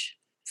veg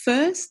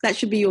first. That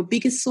should be your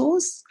biggest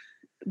source,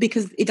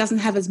 because it doesn't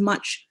have as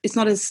much, it's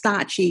not as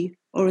starchy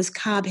or as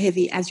carb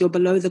heavy as your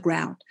below the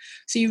ground.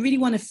 So you really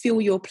want to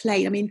fill your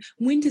plate. I mean,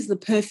 winter's the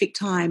perfect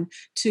time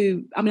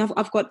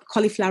I've got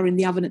cauliflower in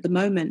the oven at the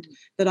moment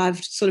that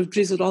I've sort of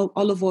drizzled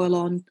olive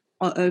oil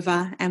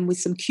over, and with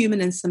some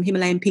cumin and some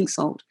Himalayan pink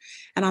salt.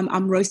 And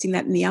I'm roasting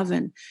that in the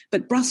oven.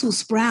 But Brussels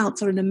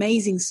sprouts are an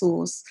amazing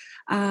source.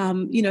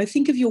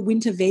 Think of your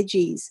winter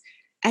veggies.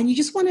 And you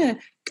just want to,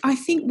 I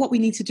think what we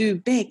need to do,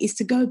 Beck, is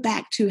to go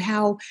back to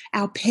how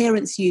our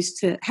mothers used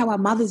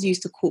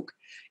to cook.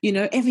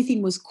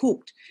 Everything was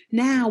cooked.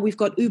 Now we've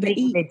got Uber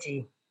Eats.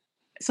 Veggie.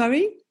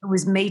 Sorry? It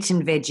was meat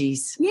and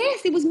veggies.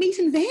 Yes, it was meat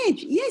and veg.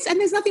 Yes, and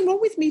there's nothing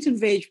wrong with meat and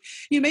veg.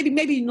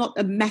 Maybe not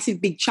a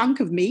massive big chunk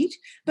of meat,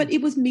 but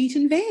it was meat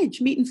and veg,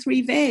 meat and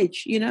 3 veg,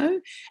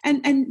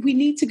 And we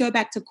need to go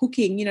back to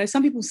cooking.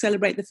 Some people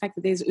celebrate the fact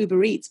that there's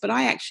Uber Eats, but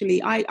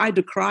I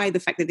decry the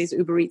fact that there's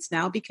Uber Eats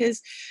now,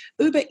 because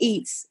Uber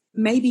Eats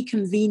may be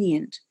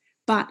convenient,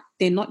 but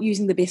they're not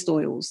using the best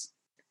oils.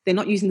 They're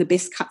not using the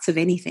best cuts of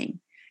anything.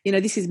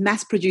 This is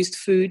mass-produced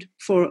food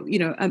for,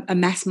 a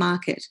mass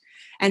market.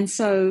 And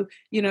so,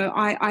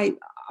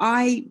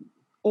 I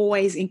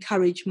always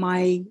encourage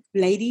my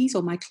ladies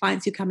or my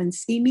clients who come and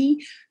see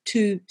me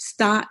to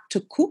start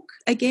to cook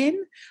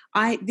again.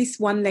 This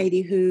one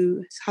lady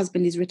whose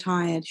husband is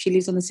retired, she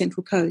lives on the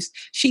Central Coast.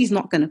 She's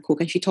not going to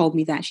cook, and she told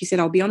me that. She said,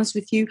 I'll be honest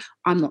with you,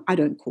 I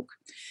don't cook.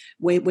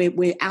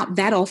 We're out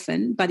that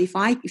often, but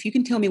if you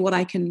can tell me what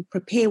I can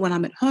prepare when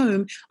I'm at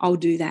home, I'll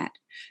do that.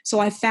 So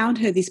I found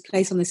her this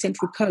place on the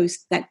Central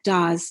Coast that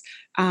does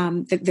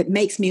that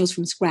makes meals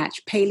from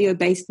scratch,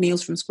 paleo-based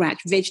meals from scratch,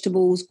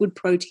 vegetables, good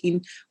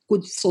protein,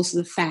 good sources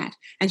of fat,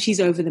 and she's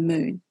over the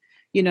moon.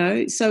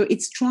 So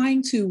it's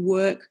trying to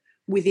work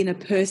within a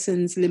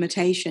person's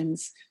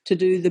limitations to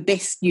do the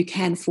best you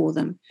can for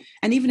them.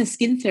 And even a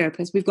skin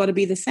therapist, we've got to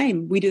be the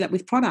same. We do that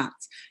with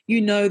products.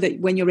 That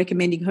when you're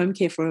recommending home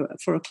care for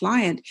a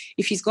client,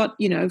 if she's got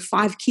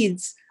 5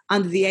 kids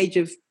under the age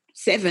of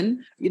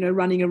 7,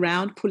 running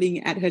around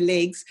pulling at her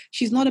legs,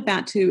 she's not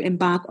about to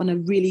embark on a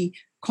really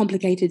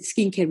complicated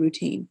skincare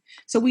routine.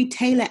 So we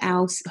tailor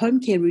our home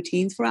care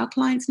routines for our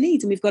clients'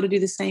 needs, and we've got to do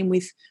the same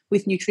with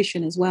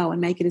nutrition as well, and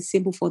make it as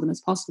simple for them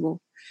as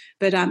possible.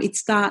 But it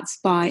starts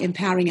by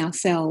empowering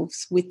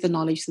ourselves with the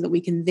knowledge so that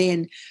we can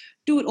then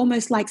do it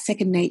almost like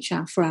second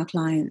nature for our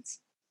clients.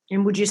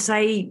 And would you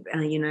say,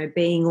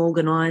 being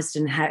organised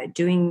and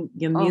doing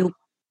your meal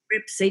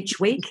preps each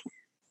week?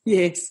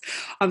 Yes,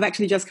 I've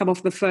actually just come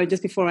off the phone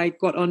just before I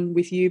got on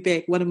with you,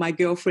 Beck. One of my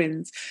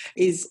girlfriends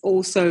is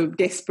also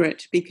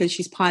desperate because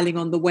she's piling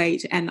on the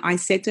weight. And I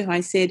said to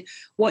her,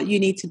 what you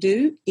need to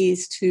do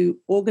is to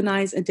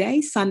organise a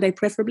day, Sunday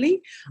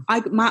preferably.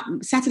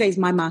 Saturday is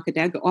my market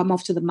day. I'm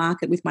off to the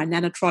market with my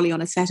Nana trolley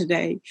on a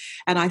Saturday,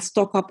 and I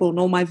stock up on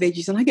all my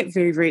veggies, and I get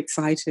very, very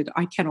excited.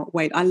 I cannot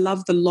wait. I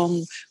love the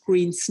long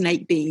green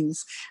snake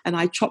beans, and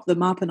I chop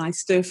them up and I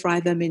stir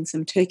fry them in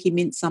some turkey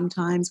mince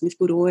sometimes with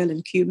good oil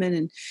and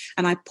cumin,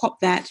 and I pop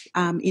that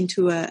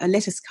into a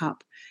lettuce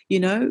cup,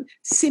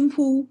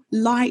 simple,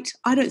 light.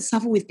 I don't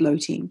suffer with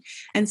bloating.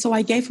 And so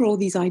I gave her all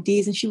these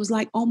ideas, and she was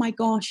like, oh my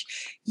gosh,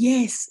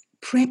 yes,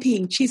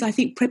 prepping. Geez, I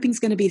think prepping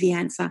is going to be the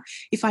answer.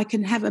 If I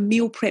can have a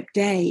meal prep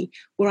day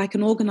where I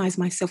can organize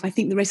myself, I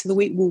think the rest of the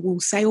week will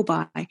sail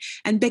by.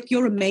 And Beck,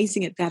 you're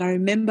amazing at that. I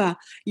remember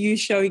you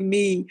showing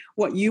me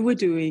what you were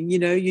doing.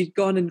 You'd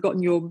gone and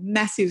gotten your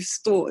massive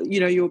store,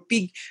 your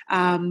big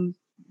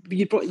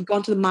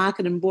gone to the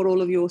market and bought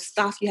all of your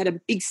stuff. You had a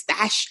big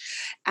stash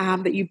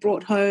that you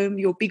brought home,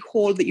 your big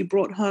haul that you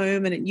brought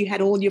home, and you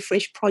had all your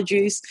fresh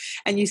produce,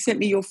 and you sent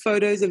me your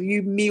photos of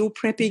you meal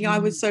prepping. I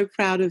was so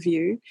proud of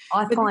you.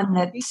 I find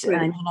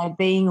that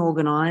being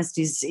organised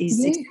is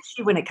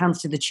especially when it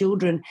comes to the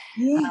children.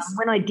 Yes.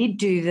 When I did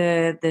do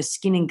the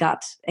skin and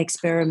gut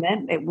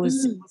experiment, it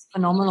was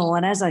phenomenal.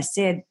 And as I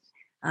said,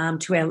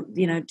 to our,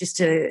 just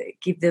to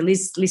give the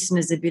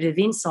listeners a bit of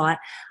insight,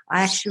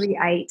 I actually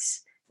ate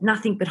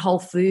nothing but whole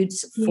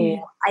foods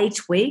for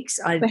 8 weeks.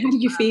 So how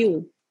did you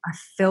feel? I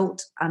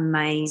felt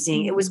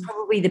amazing. It was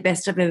probably the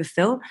best I've ever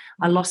felt.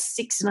 I lost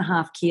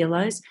 6.5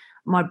 kilos.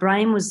 My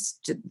brain was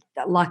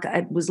like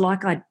I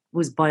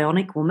was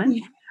bionic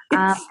woman.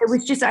 It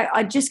was just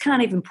I just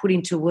can't even put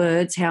into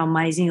words how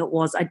amazing it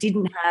was. I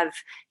didn't have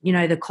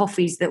the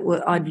coffees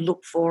that I'd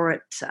look for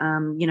at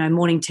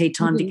morning tea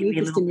time to give me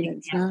a little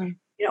thing.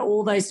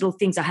 All those little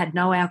things. I had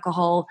no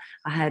alcohol.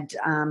 I had,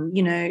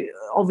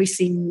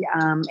 obviously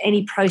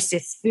any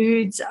processed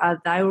foods,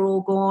 they were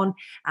all gone,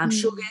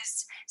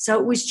 sugars. So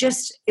it was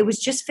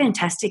just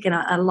fantastic. And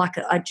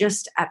I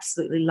just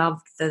absolutely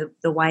loved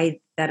the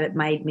way that it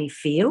made me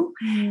feel.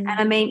 And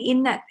I mean,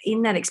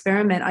 in that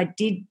experiment, I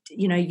did,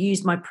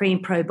 use my pre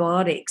and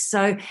probiotics.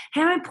 So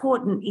how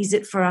important is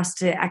it for us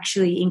to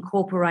actually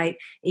incorporate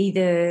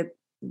either,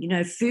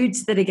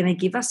 foods that are going to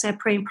give us our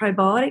pre and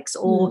probiotics,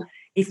 or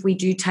if we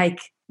do take,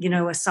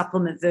 a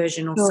supplement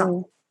version or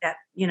something like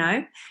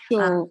that,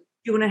 Sure.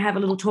 You want to have a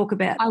little talk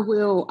about? I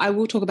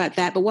will talk about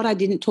that. But what I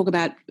didn't talk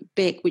about,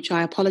 Beck, which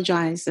I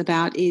apologise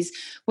about, is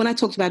when I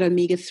talked about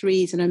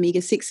omega-3s and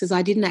omega-6s,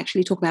 I didn't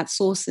actually talk about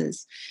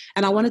sources.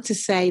 And I wanted to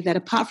say that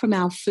apart from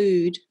our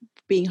food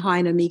being high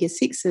in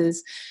omega-6s,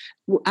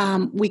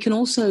 we can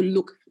also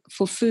look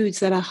for foods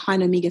that are high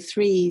in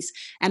omega-3s.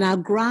 And our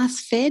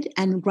grass-fed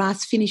and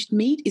grass-finished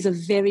meat is a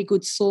very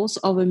good source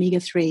of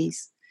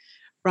omega-3s.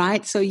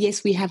 Right. So,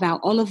 yes, we have our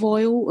olive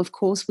oil. Of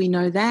course, we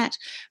know that.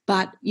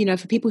 But,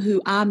 for people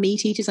who are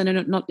meat eaters, I know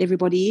not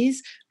everybody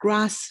is,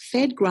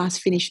 grass-fed,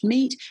 grass-finished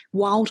meat,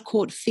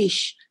 wild-caught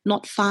fish,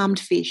 not farmed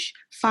fish.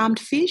 Farmed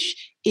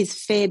fish is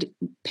fed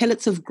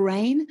pellets of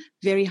grain,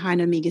 very high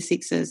in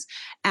omega-6s.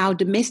 Our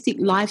domestic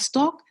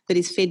livestock that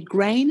is fed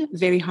grain,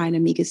 very high in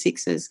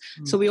omega-6s.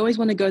 So we always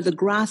want to go the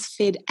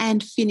grass-fed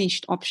and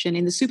finished option.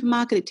 In the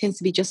supermarket, it tends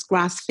to be just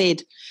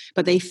grass-fed,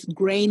 but they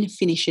grain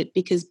finish it,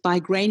 because by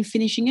grain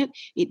finishing it,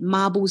 it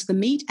marbles the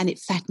meat and it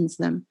fattens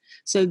them.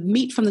 So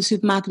meat from the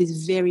supermarket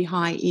is very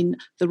high in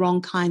the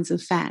wrong kinds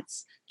of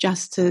fats.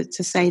 Just to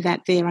say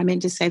that there. I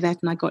meant to say that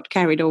and I got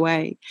carried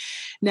away.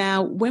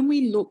 Now, when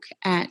we look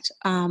at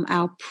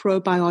our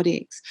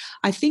probiotics,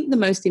 I think the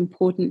most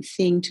important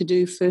thing to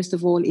do, first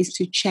of all, is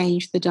to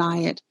change the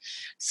diet.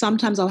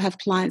 Sometimes I'll have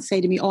clients say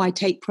to me, I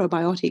take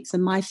probiotics.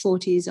 And my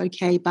thought is,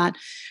 okay, but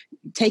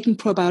taking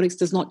probiotics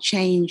does not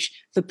change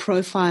the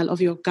profile of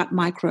your gut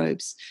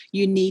microbes.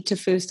 You need to,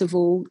 first of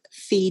all,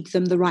 feed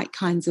them the right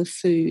kinds of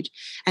food.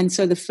 And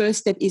so the first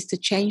step is to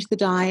change the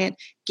diet,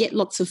 get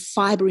lots of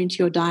fiber into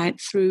your diet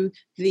through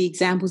the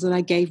examples that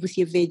I gave with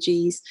your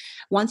veggies.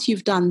 Once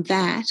you've done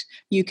that,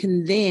 you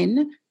can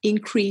then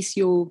increase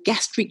your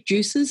gastric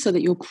juices so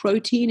that your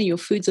protein and your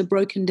foods are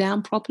broken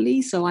down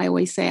properly. So I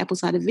always say apple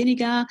cider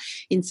vinegar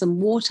in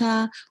some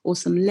water or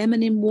some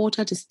lemon in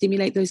water to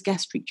stimulate those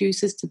gastric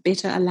juices to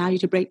better allow you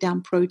to break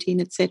down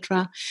protein,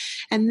 etc.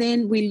 And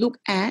then we look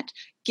at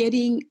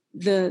getting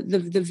the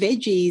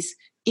veggies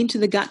into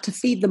the gut to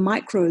feed the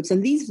microbes.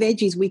 And these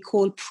veggies we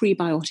call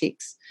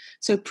prebiotics.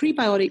 So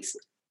prebiotics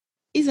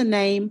is a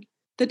name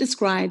that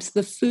describes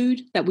the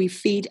food that we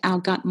feed our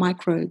gut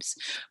microbes.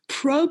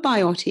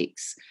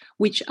 Probiotics,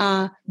 which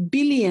are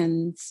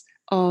billions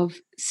of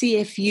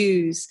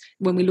CFUs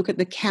when we look at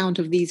the count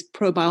of these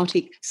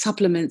probiotic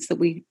supplements that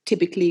we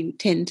typically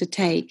tend to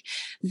take,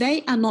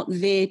 they are not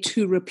there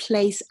to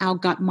replace our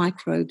gut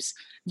microbes.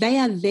 They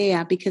are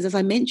there because, as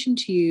I mentioned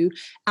to you,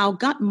 our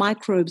gut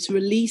microbes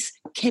release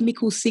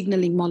chemical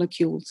signaling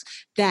molecules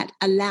that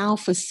allow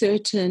for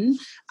certain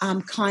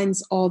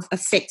kinds of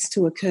effects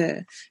to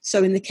occur.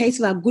 So in the case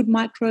of our good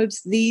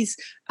microbes, these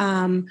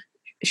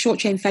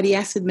short-chain fatty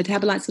acid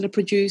metabolites that are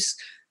produced,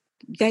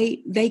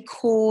 they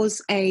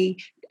cause a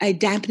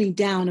dampening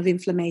down of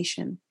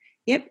inflammation.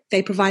 Yep,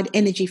 they provide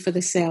energy for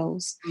the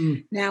cells.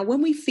 Now,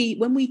 when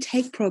we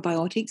take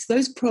probiotics,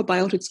 those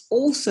probiotics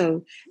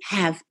also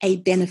have a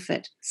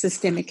benefit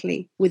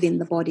systemically within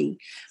the body,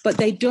 but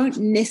they don't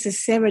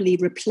necessarily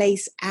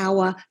replace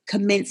our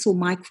commensal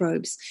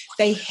microbes.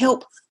 They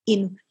help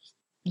in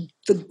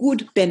the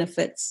good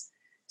benefits.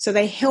 So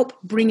they help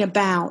bring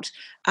about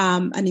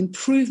an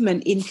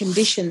improvement in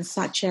conditions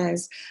such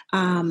as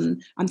I'm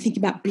thinking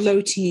about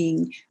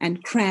bloating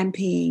and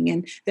cramping,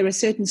 and there are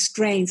certain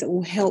strains that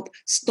will help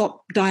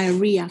stop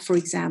diarrhea, for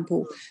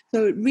example.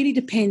 So it really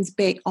depends,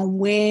 Beck, on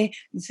where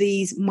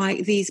these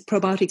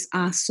probiotics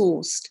are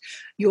sourced.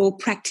 Your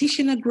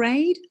practitioner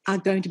grade are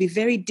going to be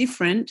very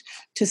different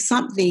to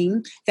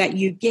something that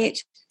you get,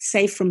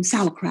 say, from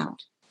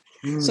sauerkraut.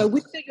 So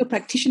with your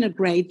practitioner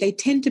grade, they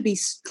tend to be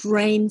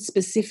strain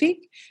specific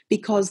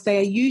because they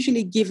are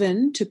usually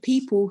given to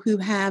people who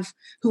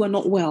are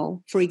not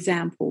well. For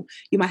example,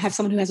 you might have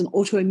someone who has an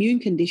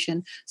autoimmune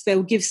condition. So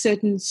they'll give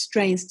certain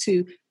strains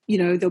to,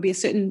 there'll be a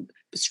certain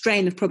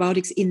strain of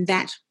probiotics in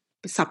that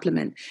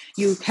supplement.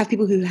 You have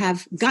people who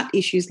have gut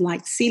issues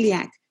like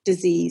celiac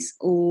disease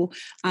or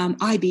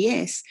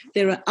IBS.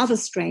 There are other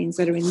strains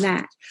that are in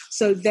that.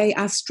 So they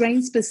are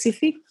strain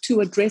specific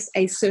to address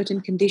a certain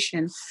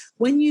condition.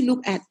 When you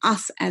look at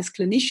us as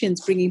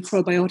clinicians bringing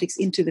probiotics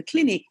into the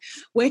clinic,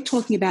 we're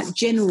talking about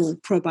general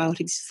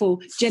probiotics for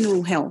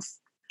general health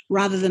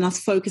rather than us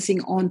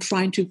focusing on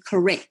trying to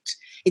correct.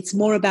 It's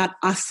more about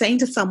us saying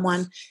to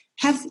someone,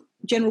 have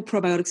general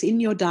probiotics in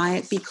your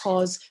diet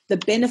because the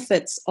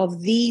benefits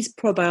of these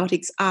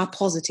probiotics are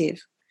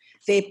positive.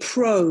 They're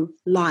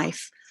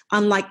pro-life,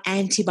 unlike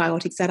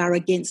antibiotics that are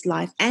against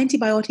life.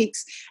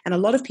 Antibiotics, and a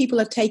lot of people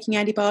are taking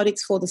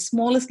antibiotics for the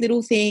smallest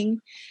little thing,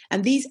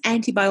 and these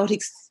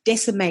antibiotics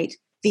decimate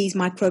these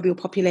microbial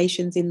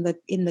populations in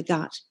the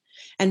gut.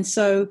 And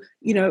so,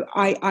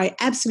 I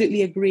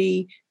absolutely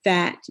agree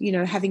that,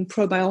 having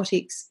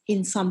probiotics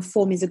in some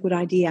form is a good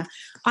idea.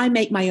 I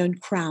make my own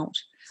kraut.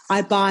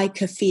 I buy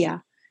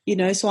kefir,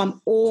 so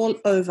I'm all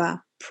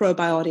over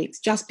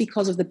probiotics just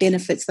because of the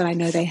benefits that I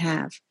know they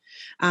have.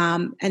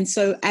 And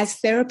so as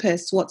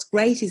therapists, what's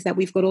great is that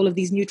we've got all of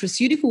these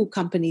nutraceutical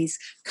companies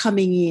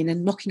coming in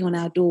and knocking on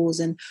our doors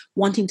and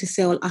wanting to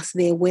sell us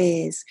their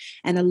wares.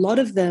 And a lot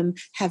of them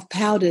have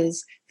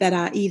powders that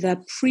are either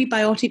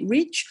prebiotic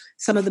rich,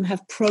 some of them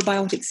have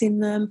probiotics in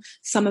them,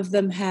 some of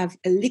them have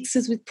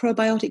elixirs with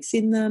probiotics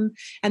in them.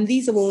 And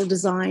these are all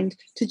designed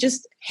to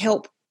just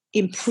help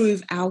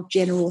improve our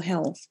general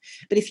health.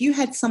 But if you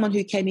had someone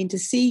who came in to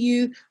see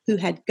you who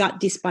had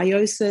gut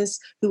dysbiosis,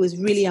 who was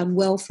really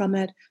unwell from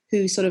it,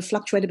 who sort of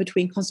fluctuated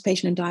between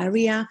constipation and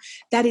diarrhea,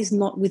 that is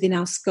not within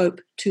our scope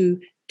to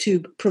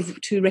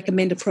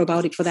recommend a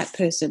probiotic for that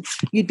person.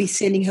 You'd be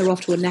sending her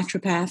off to a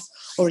naturopath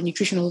or a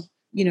nutritional,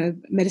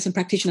 medicine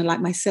practitioner like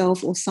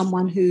myself, or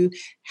someone who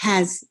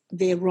has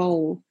their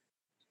role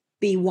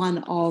be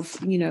one of,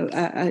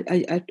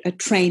 a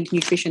trained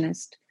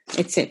nutritionist,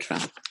 etc.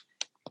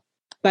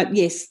 But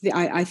yes,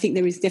 I think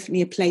there is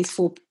definitely a place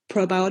for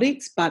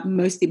probiotics, but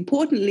most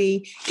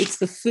importantly, it's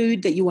the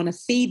food that you want to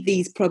feed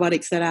these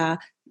probiotics that are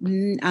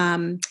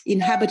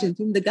inhabitant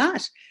in the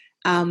gut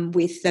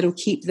that'll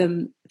keep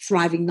them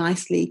thriving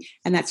nicely,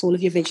 and that's all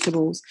of your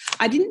vegetables.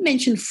 I didn't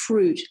mention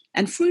fruit,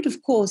 and fruit,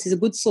 of course, is a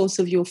good source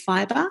of your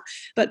fiber,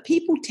 but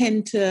people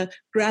tend to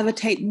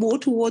gravitate more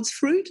towards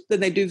fruit than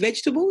they do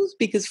vegetables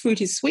because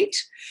fruit is sweet,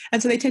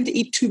 and so they tend to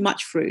eat too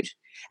much fruit.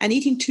 And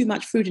eating too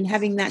much fruit and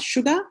having that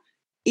sugar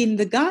in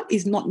the gut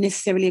is not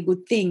necessarily a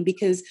good thing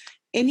because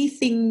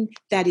anything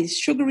that is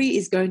sugary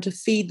is going to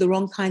feed the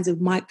wrong kinds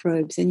of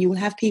microbes, and you will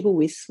have people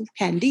with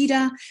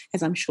candida,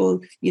 as I'm sure,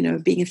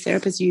 being a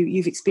therapist,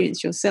 you've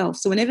experienced yourself.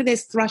 So whenever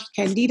there's thrush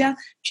candida,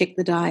 check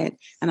the diet,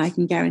 and I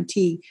can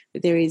guarantee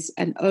that there is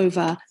an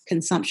over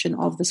consumption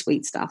of the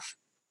sweet stuff.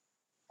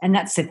 And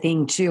that's the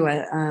thing too,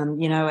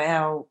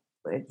 our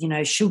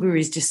sugar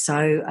is just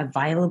so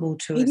available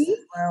to us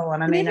as well.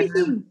 And I mean,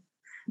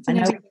 I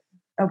know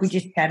we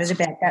just chatted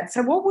about that.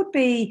 So what would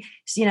be,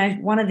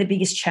 one of the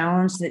biggest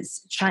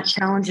challenges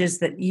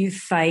that you've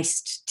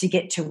faced to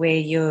get to where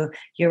you're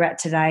at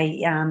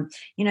today?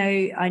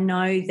 I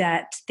know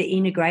that the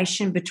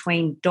integration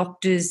between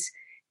doctors,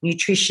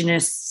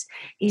 nutritionists,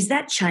 is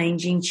that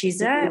changing,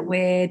 Chiza,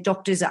 where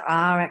doctors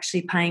are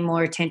actually paying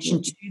more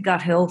attention to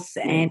gut health?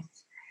 And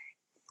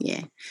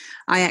yeah,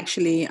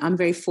 I'm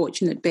very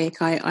fortunate,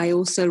 Beck. I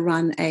also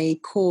run a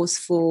course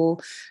for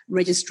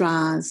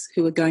registrars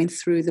who are going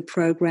through the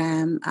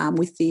program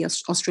with the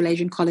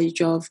Australasian College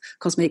of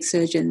Cosmetic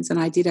Surgeons, and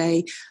I did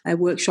a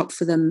workshop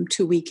for them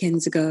 2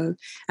 weekends ago,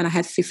 and I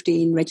had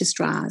 15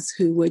 registrars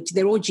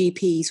they're all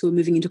GPs who are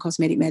moving into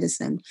cosmetic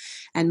medicine,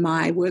 and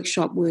my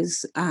workshop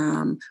was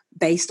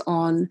based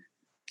on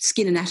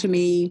skin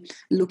anatomy,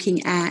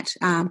 looking at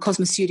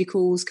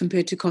cosmeceuticals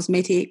compared to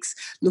cosmetics,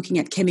 looking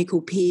at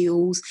chemical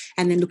peels,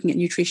 and then looking at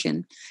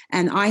nutrition.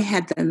 And I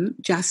had them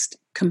just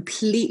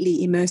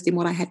completely immersed in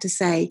what I had to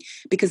say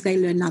because they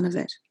learned none of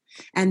it.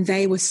 And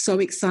they were so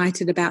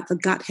excited about the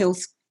gut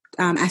health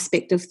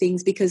aspect of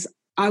things because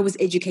I was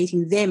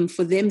educating them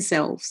for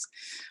themselves,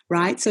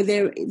 right? So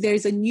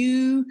there's a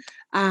new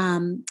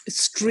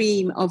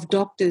stream of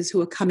doctors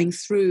who are coming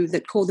through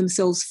that call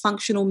themselves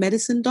functional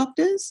medicine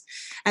doctors.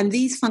 And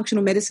these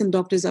functional medicine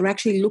doctors are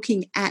actually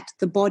looking at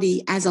the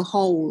body as a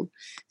whole.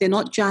 They're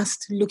not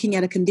just looking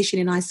at a condition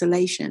in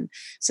isolation.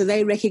 So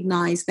they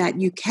recognize that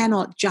you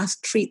cannot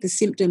just treat the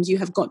symptoms. You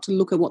have got to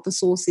look at what the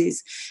source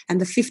is. And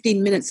the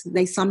 15 minutes that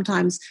they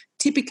sometimes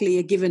typically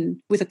are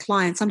given with a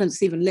client, sometimes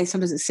it's even less,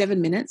 sometimes it's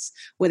 7 minutes,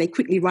 where they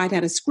quickly write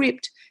out a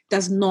script,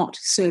 does not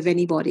serve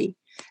anybody.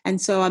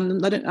 And so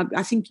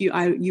I think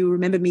you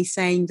remember me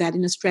saying that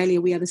in Australia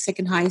we are the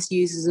second highest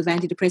users of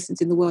antidepressants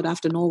in the world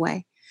after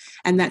Norway.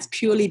 And that's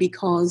purely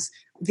because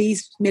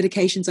these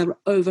medications are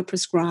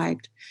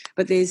overprescribed.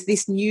 But there's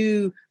this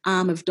new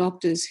arm of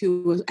doctors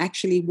who are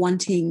actually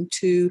wanting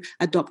to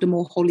adopt a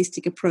more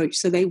holistic approach.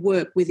 So they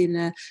work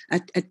within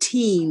a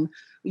team,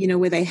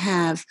 where they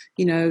have,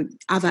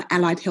 other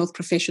allied health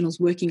professionals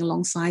working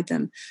alongside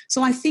them.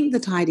 So I think the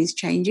tide is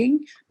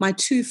changing. My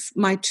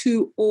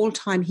two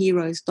all-time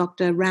heroes,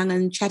 Dr.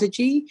 Rangan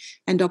Chatterjee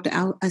and Dr.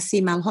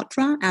 Asim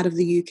Malhotra out of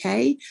the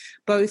UK,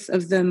 both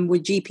of them were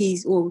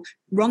GPs, or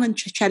Rangan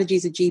Chatterjee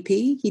is a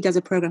GP. He does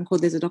a program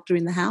called There's a Doctor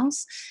in the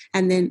House.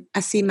 And then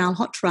Asim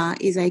Malhotra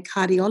is a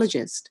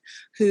cardiologist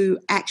who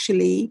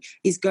actually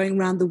is going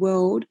around the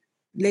world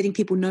letting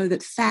people know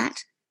that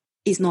fat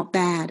is not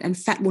bad, and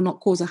fat will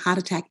not cause a heart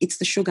attack. It's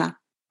the sugar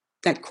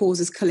that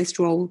causes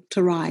cholesterol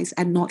to rise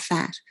and not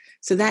fat.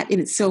 So that in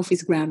itself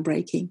is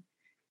groundbreaking.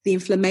 The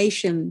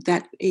inflammation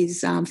that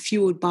is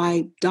fueled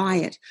by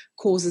diet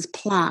causes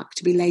plaque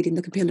to be laid in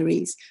the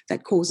capillaries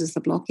that causes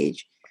the blockage.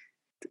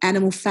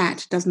 Animal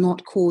fat does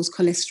not cause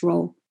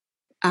cholesterol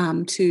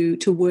to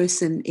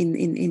worsen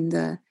in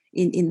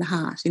the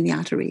heart, in the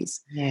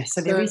arteries. Yeah, so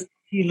there is a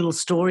few little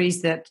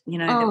stories that,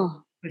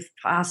 that we've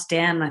passed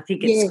down. I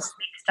think it's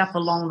mixed up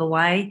along the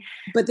way.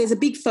 But there's a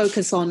big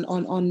focus on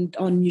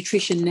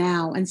nutrition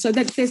now. And so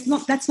that's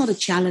not a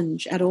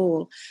challenge at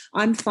all.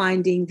 I'm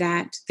finding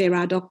that there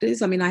are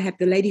doctors. I mean, I had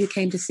the lady who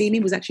came to see me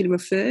was actually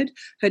referred.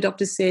 Her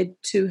doctor said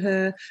to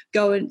her,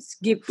 go and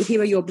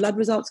here are your blood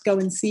results, go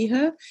and see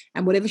her.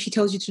 And whatever she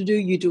tells you to do,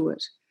 you do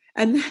it.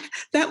 And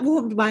that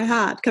warmed my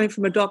heart coming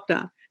from a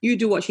doctor. You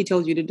do what she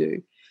tells you to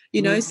do.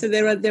 So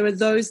there are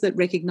those that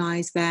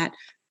recognize that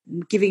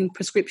giving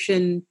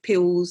prescription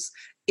pills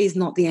is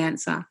not the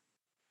answer.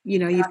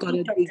 You've got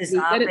to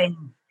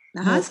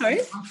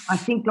I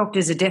think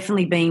doctors are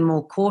definitely being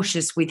more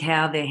cautious with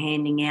how they're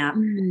handing out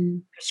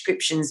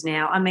prescriptions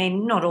now. I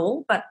mean, not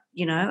all, but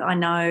I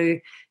know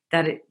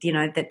that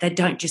that they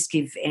don't just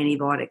give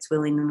antibiotics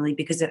willy-nilly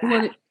because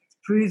it's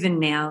proven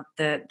now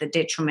the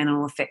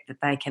detrimental effect that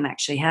they can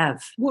actually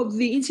have. Well,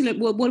 the insulin.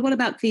 Well, what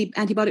about the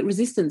antibiotic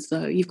resistance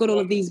though? You've got all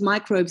of these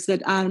microbes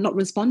that are not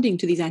responding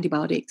to these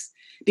antibiotics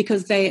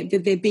because they're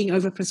being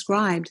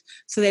overprescribed.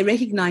 So they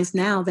recognize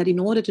now that in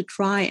order to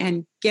try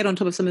and get on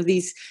top of some of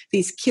these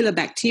killer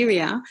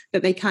bacteria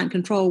that they can't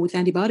control with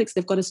antibiotics,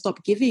 they've got to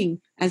stop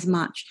giving as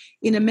much.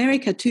 In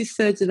America,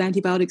 2/3 of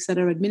antibiotics that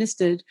are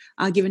administered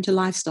are given to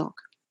livestock.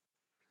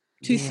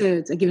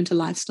 2/3 are given to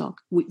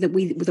livestock that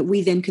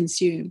we then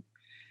consume.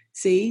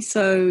 See,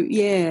 so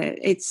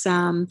it's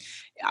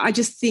I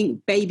just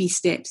think baby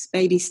steps,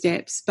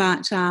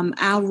 but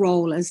our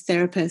role as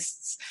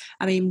therapists,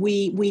 I mean,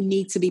 we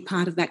need to be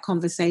part of that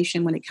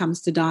conversation when it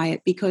comes to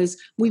diet, because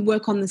we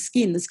work on the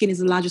skin. The skin is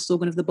the largest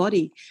organ of the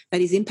body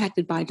that is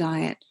impacted by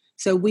diet.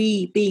 So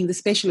we, being the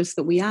specialists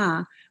that we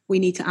are, we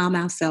need to arm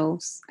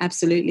ourselves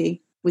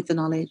absolutely with the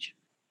knowledge.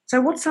 So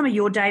what's some of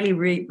your daily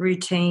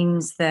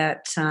routines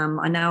that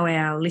I know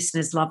our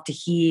listeners love to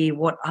hear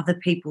what other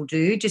people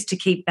do just to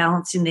keep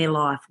balance in their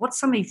life? What's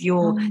some of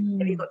your, have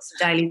you got some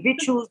daily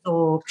rituals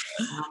or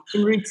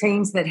some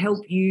routines that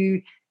help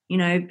you,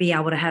 be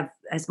able to have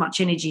as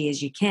much energy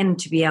as you can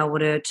to be able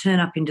to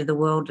turn up into the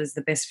world as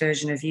the best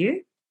version of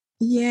you?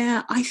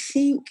 Yeah, I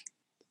think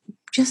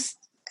just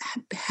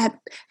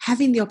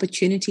having the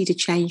opportunity to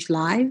change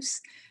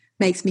lives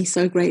makes me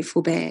so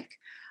grateful, Beck.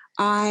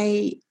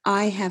 I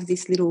have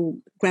this little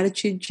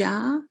gratitude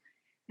jar,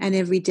 and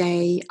every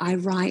day I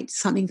write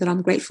something that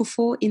I'm grateful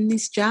for in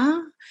this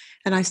jar,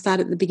 and I start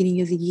at the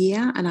beginning of the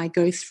year and I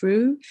go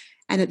through,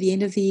 and at the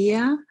end of the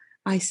year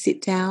I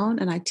sit down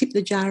and I tip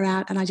the jar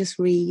out and I just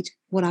read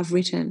what I've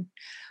written.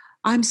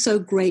 I'm so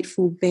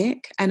grateful,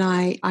 Beck, and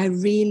I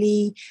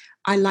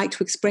like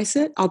to express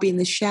it. I'll be in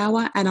the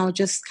shower and I'll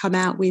just come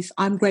out with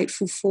I'm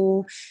grateful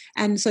for.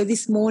 And so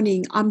this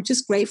morning I'm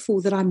just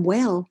grateful that I'm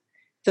well,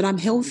 that I'm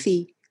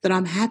healthy, that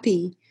I'm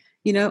happy.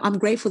 I'm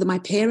grateful that my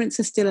parents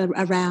are still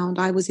around.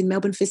 I was in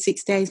Melbourne for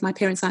 6 days. My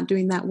parents aren't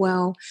doing that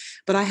well,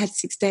 but I had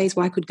 6 days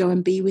where I could go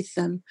and be with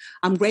them.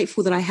 I'm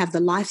grateful that I have the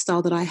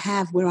lifestyle that I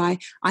have where I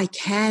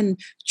can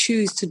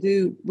choose to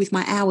do with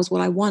my hours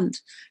what I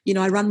want.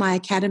 I run my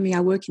academy,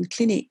 I work in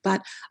clinic,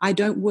 but I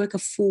don't work a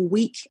full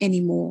week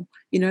anymore.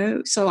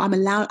 So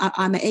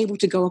I'm able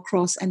to go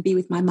across and be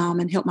with my mum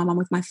and help my mum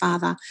with my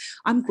father.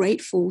 I'm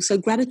grateful. So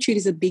gratitude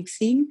is a big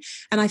thing.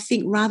 And I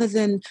think rather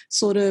than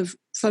sort of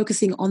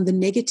focusing on the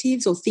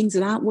negatives or things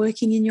that aren't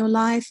working in your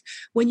life,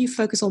 when you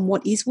focus on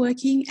what is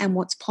working and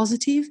what's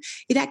positive,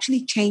 it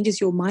actually changes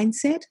your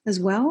mindset as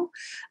well.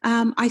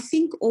 I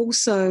think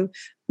also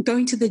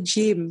going to the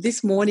gym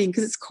this morning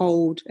because it's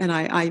cold and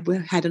I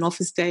had an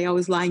office day. I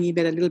was lying in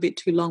bed a little bit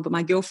too long, but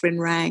my girlfriend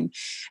rang,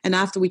 and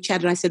after we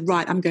chatted, I said,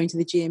 right, I'm going to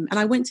the gym. And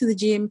I went to the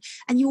gym,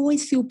 and you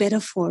always feel better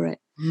for it.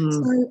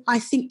 So I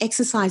think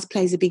exercise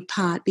plays a big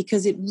part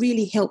because it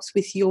really helps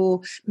with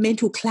your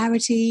mental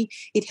clarity.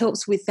 It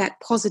helps with that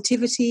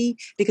positivity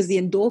because the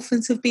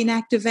endorphins have been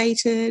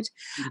activated.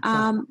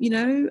 So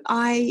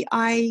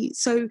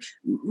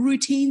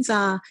routines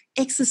are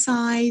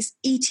exercise,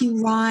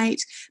 eating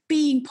right,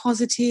 being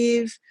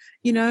positive,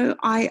 You know,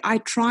 I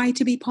try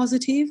to be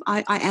positive.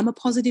 I am a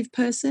positive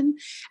person.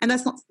 And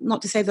that's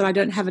not to say that I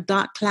don't have a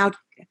dark cloud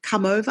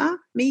come over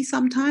me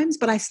sometimes,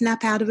 but I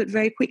snap out of it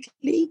very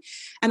quickly.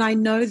 And I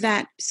know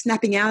that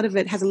snapping out of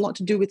it has a lot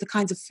to do with the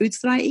kinds of foods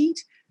that I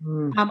eat.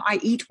 I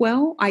eat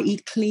well. I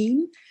eat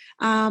clean.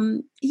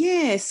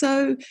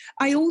 So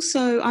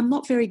I'm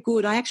not very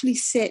good. I actually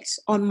set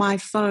on my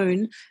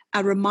phone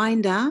a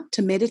reminder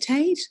to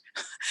meditate,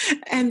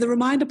 and the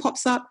reminder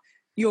pops up,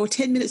 your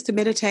 10 minutes to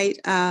meditate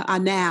are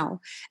now.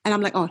 And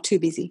I'm like, oh, too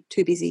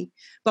busy.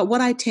 But what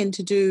I tend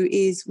to do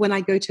is when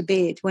I go to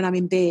bed, when I'm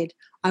in bed,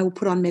 I will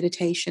put on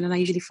meditation, and I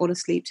usually fall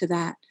asleep to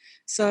that.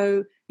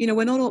 So, you know,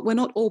 we're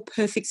not all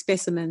perfect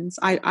specimens.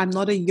 I'm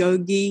not a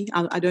yogi.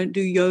 I don't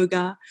do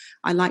yoga.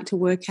 I like to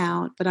work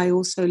out, but I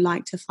also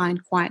like to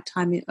find quiet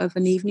time of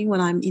an evening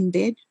when I'm in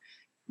bed,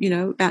 you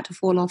know, about to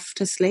fall off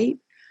to sleep.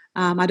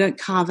 I don't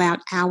carve out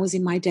hours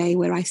in my day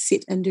where I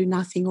sit and do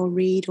nothing or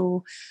read,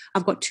 or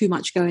I've got too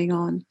much going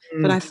on.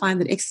 But I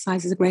find that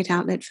exercise is a great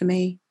outlet for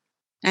me.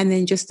 And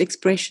then just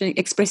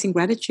expressing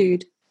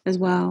gratitude as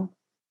well.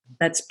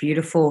 That's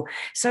beautiful.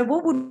 So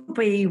what would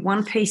be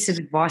one piece of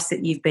advice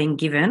that you've been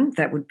given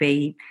that would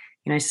be,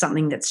 you know,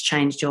 something that's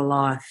changed your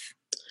life?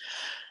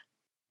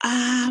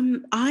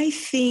 I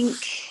think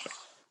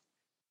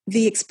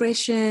the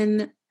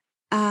expression,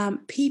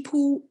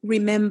 people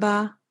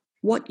remember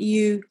what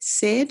you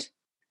said,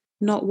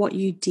 not what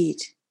you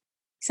did.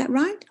 Is that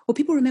right? Or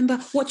people remember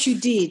what you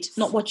did,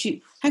 not what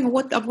you... Hang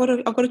on, I've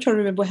got to try to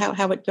remember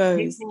how it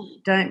goes. People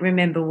don't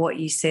remember what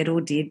you said or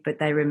did, but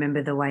they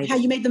remember the way... How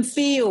you made them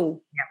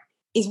feel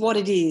is what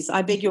it is.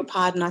 I beg your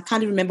pardon. I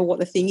can't even remember what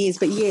the thing is,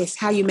 but yes,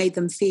 how you made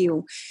them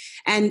feel.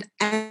 And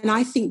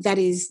I think that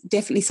is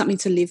definitely something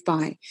to live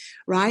by,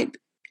 right?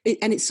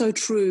 And it's so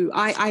true.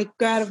 I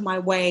go out of my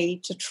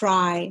way to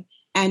try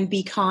and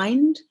be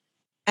kind.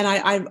 And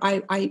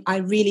I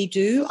really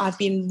do. I've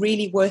been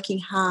really working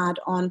hard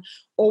on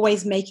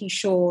always making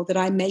sure that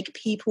I make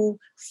people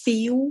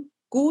feel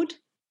good,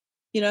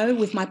 you know,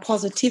 with my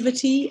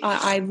positivity.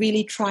 I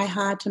really try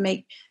hard to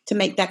make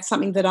that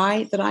something that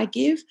I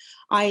give.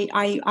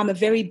 I'm a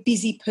very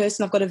busy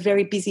person. I've got a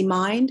very busy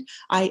mind.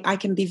 I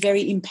can be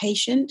very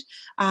impatient.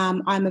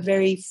 I'm a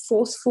very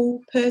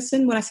forceful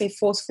person. When I say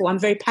forceful, I'm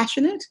very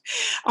passionate.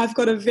 I've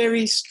got a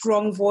very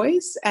strong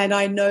voice, and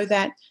I know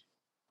that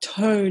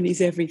tone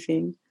is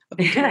everything. I've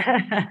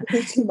been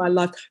doing my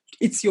life.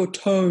 It's your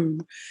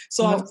tone.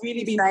 So I've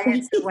really been...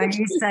 It's the way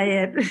you say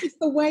it. It's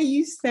the way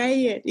you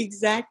say it,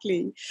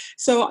 exactly.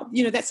 So,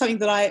 you know, that's something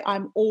that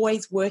I'm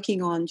always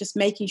working on, just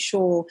making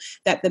sure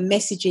that the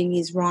messaging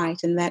is right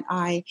and that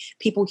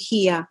people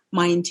hear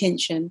my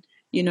intention,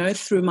 you know,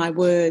 through my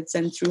words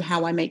and through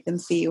how I make them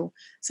feel.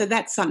 So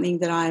that's something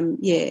that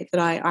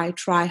I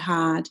try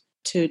hard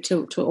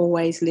to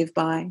always live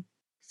by.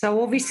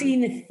 So obviously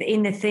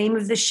in the theme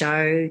of the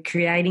show,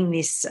 creating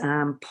this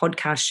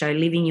podcast show,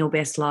 Living Your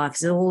Best Life,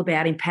 is all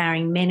about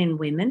empowering men and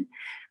women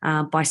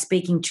by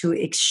speaking to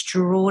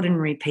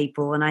extraordinary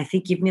people. And I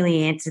think you've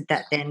nearly answered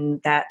that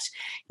then, that,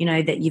 you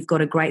know, that you've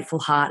got a grateful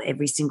heart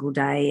every single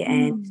day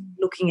and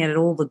looking at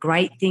all the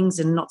great things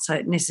and not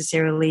so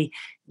necessarily,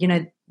 you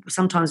know,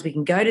 sometimes we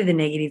can go to the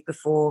negative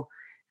before,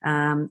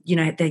 you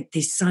know,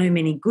 there's so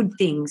many good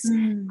things.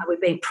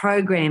 We've been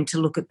programmed to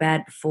look at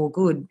bad before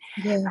good.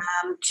 Yes.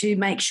 To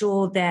make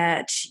sure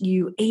that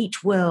you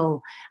eat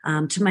well,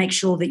 to make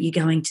sure that you're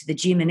going to the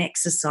gym and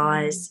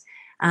exercise.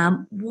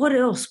 What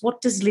else?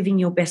 What does living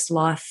your best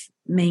life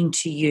mean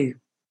to you?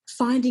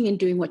 Finding and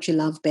doing what you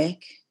love,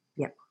 Beck.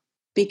 Yep.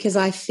 Because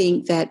I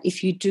think that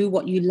if you do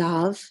what you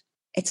love,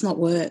 it's not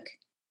work.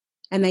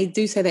 And they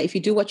do say that if you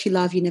do what you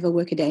love, you never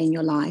work a day in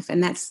your life.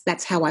 And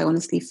that's how I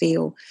honestly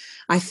feel.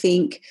 I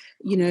think,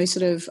 you know,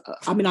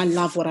 I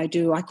love what I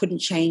do. I couldn't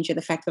change it,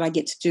 the fact that I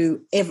get to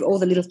do all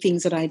the little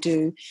things that I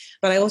do.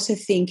 But I also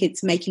think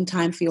it's making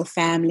time for your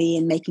family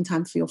and making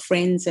time for your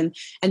friends and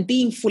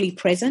being fully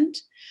present.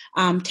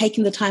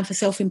 Taking the time for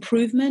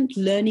self-improvement,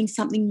 learning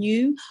something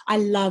new. I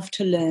love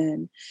to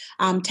learn.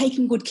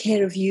 Taking good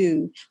care of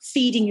you,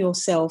 feeding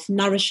yourself,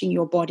 nourishing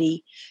your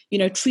body, you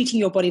know, treating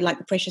your body like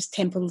the precious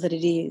temple that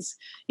it is.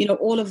 You know,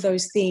 all of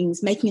those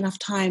things, making enough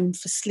time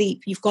for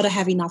sleep. You've got to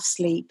have enough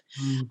sleep,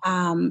 you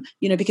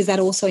know, because that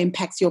also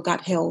impacts your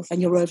gut health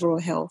and your overall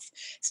health.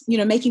 You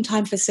know, making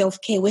time for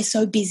self-care. We're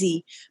so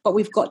busy, but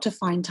we've got to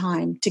find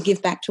time to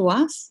give back to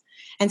us.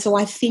 And so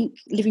I think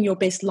living your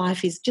best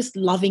life is just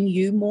loving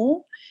you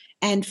more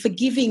and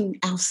forgiving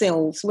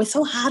ourselves. We're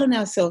so hard on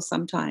ourselves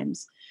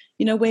sometimes.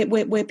 You know,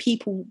 we're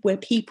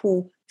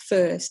people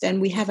first,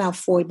 and we have our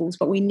foibles,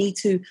 but we need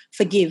to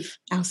forgive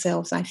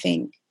ourselves, I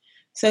think.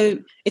 So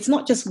it's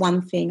not just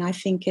one thing. I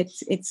think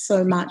it's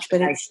so much,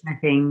 but it's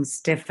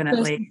things,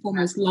 definitely. First and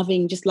foremost,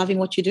 loving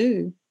what you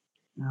do.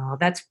 Oh,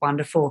 that's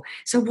wonderful.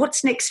 So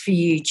what's next for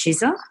you,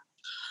 Chiza?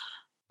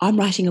 I'm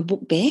writing a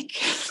book, Beck.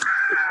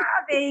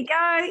 There you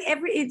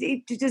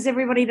go. Does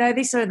everybody know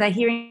this, or are they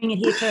hearing it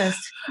here first?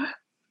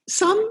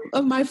 Some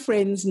of my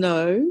friends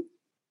know.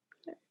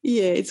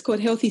 Yeah, it's called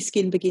Healthy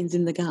Skin Begins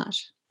in the Gut.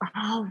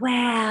 Oh,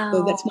 wow.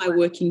 So that's my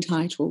working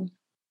title.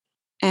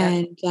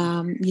 And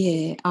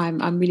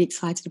I'm really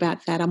excited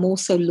about that. I'm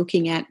also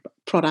looking at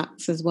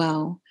products as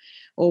well,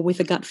 or with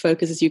a gut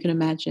focus, as you can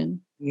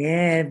imagine.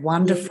 Yeah,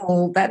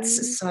 wonderful.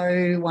 That's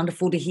so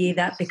wonderful to hear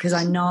that, because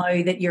I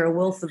know that you're a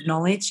wealth of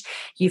knowledge.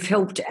 You've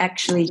helped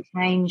actually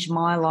change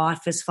my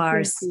life as far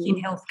as skin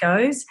health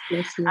goes.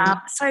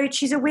 So,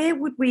 Chiza,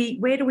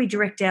 where do we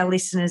direct our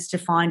listeners to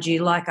find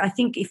you? Like, I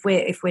think if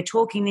we're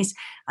talking this,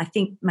 I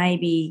think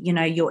maybe, you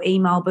know, your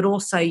email, but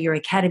also your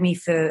academy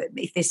for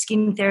if there's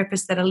skin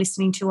therapists that are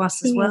listening to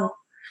us as well.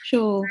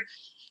 Sure.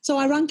 So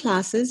I run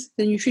classes.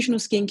 The Nutritional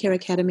Skincare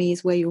Academy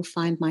is where you'll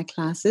find my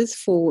classes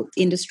for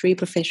industry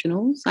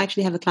professionals. I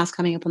actually have a class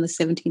coming up on the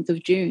 17th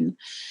of June.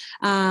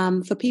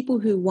 For people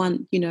who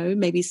want, you know,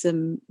 maybe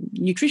some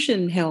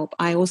nutrition help,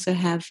 I also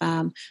have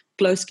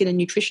Glow Skin and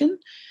Nutrition,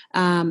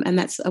 and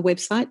that's a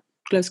website,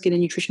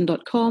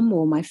 glowskinandnutrition.com,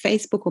 or my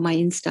Facebook or my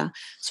Insta.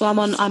 So I'm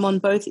on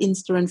both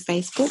Insta and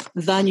Facebook,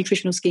 the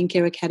Nutritional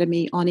Skincare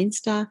Academy on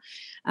Insta,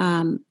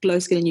 Glow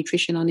Skin and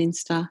Nutrition on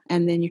Insta,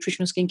 and then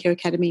Nutritional Skincare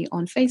Academy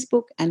on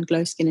Facebook, and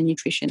Glow Skin and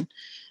Nutrition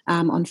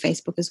on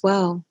Facebook as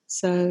well.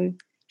 So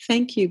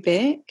thank you,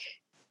 Beck.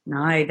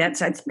 No,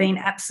 it's been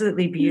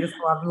absolutely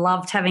beautiful. I've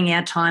loved having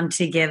our time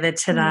together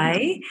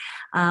today,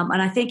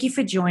 and I thank you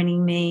for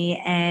joining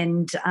me.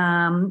 And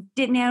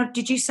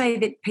did you say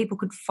that people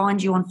could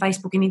find you on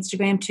Facebook and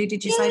Instagram too?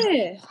 Did you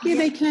say? Yeah,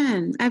 they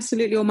can,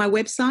 absolutely. Or my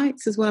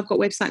websites as well. I've got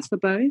websites for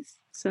both,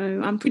 so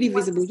I'm pretty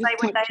visible. Just say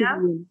what they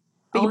are.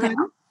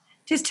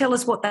 Just tell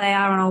us what they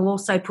are, and I'll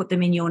also put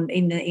them in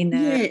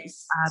the.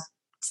 Yes.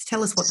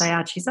 Tell us what they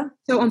are, Chiza.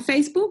 So on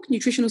Facebook,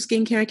 Nutritional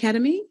Skincare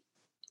Academy,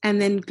 and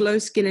then Glow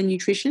Skin and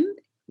Nutrition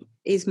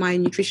is my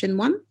nutrition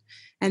one,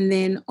 and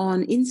then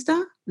on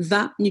Insta,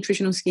 the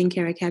Nutritional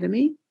Skincare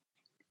Academy,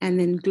 and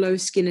then Glow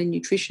Skin and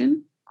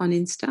Nutrition on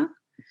Insta,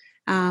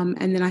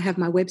 and then I have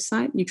my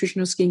website,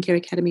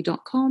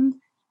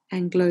 nutritionalskincareacademy.com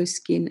and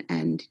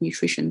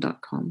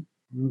glowskinandnutrition.com.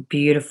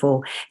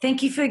 Beautiful.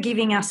 Thank you for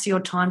giving us your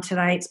time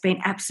today. It's been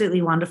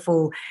absolutely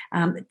wonderful.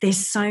 There's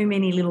so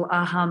many little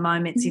aha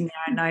moments in there,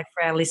 I know,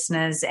 for our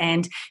listeners,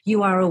 and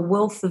you are a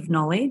wealth of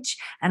knowledge,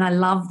 and I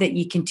love that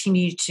you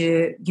continue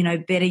to, you know,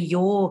 better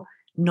your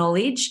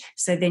knowledge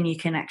so then you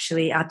can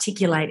actually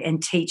articulate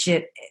and teach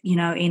it, you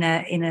know, in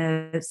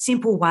a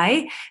simple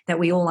way that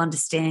we all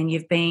understand.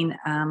 You've been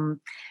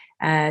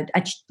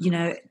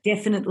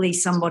definitely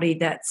somebody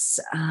that's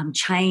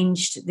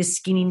changed the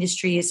skin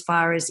industry as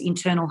far as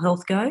internal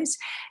health goes,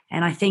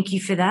 and I thank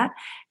you for that.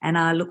 And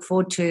I look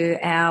forward to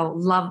our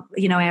love,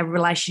 you know, our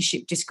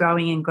relationship just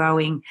growing and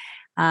growing.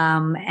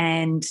 So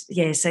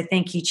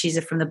thank you,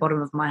 Chiza, from the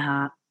bottom of my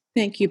heart.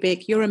 Thank you,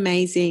 Beck. You're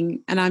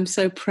amazing, and I'm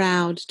so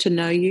proud to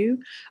know you.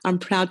 I'm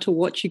proud to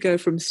watch you go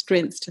from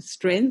strength to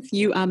strength.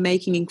 You are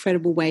making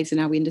incredible waves in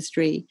our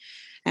industry.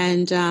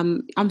 And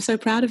I'm so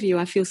proud of you.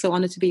 I feel so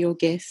honoured to be your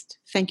guest.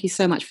 Thank you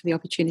so much for the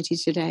opportunity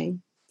today.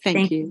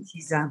 Thank you.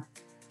 Chiza.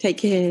 Take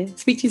care.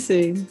 Speak to you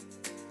soon.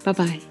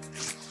 Bye-bye.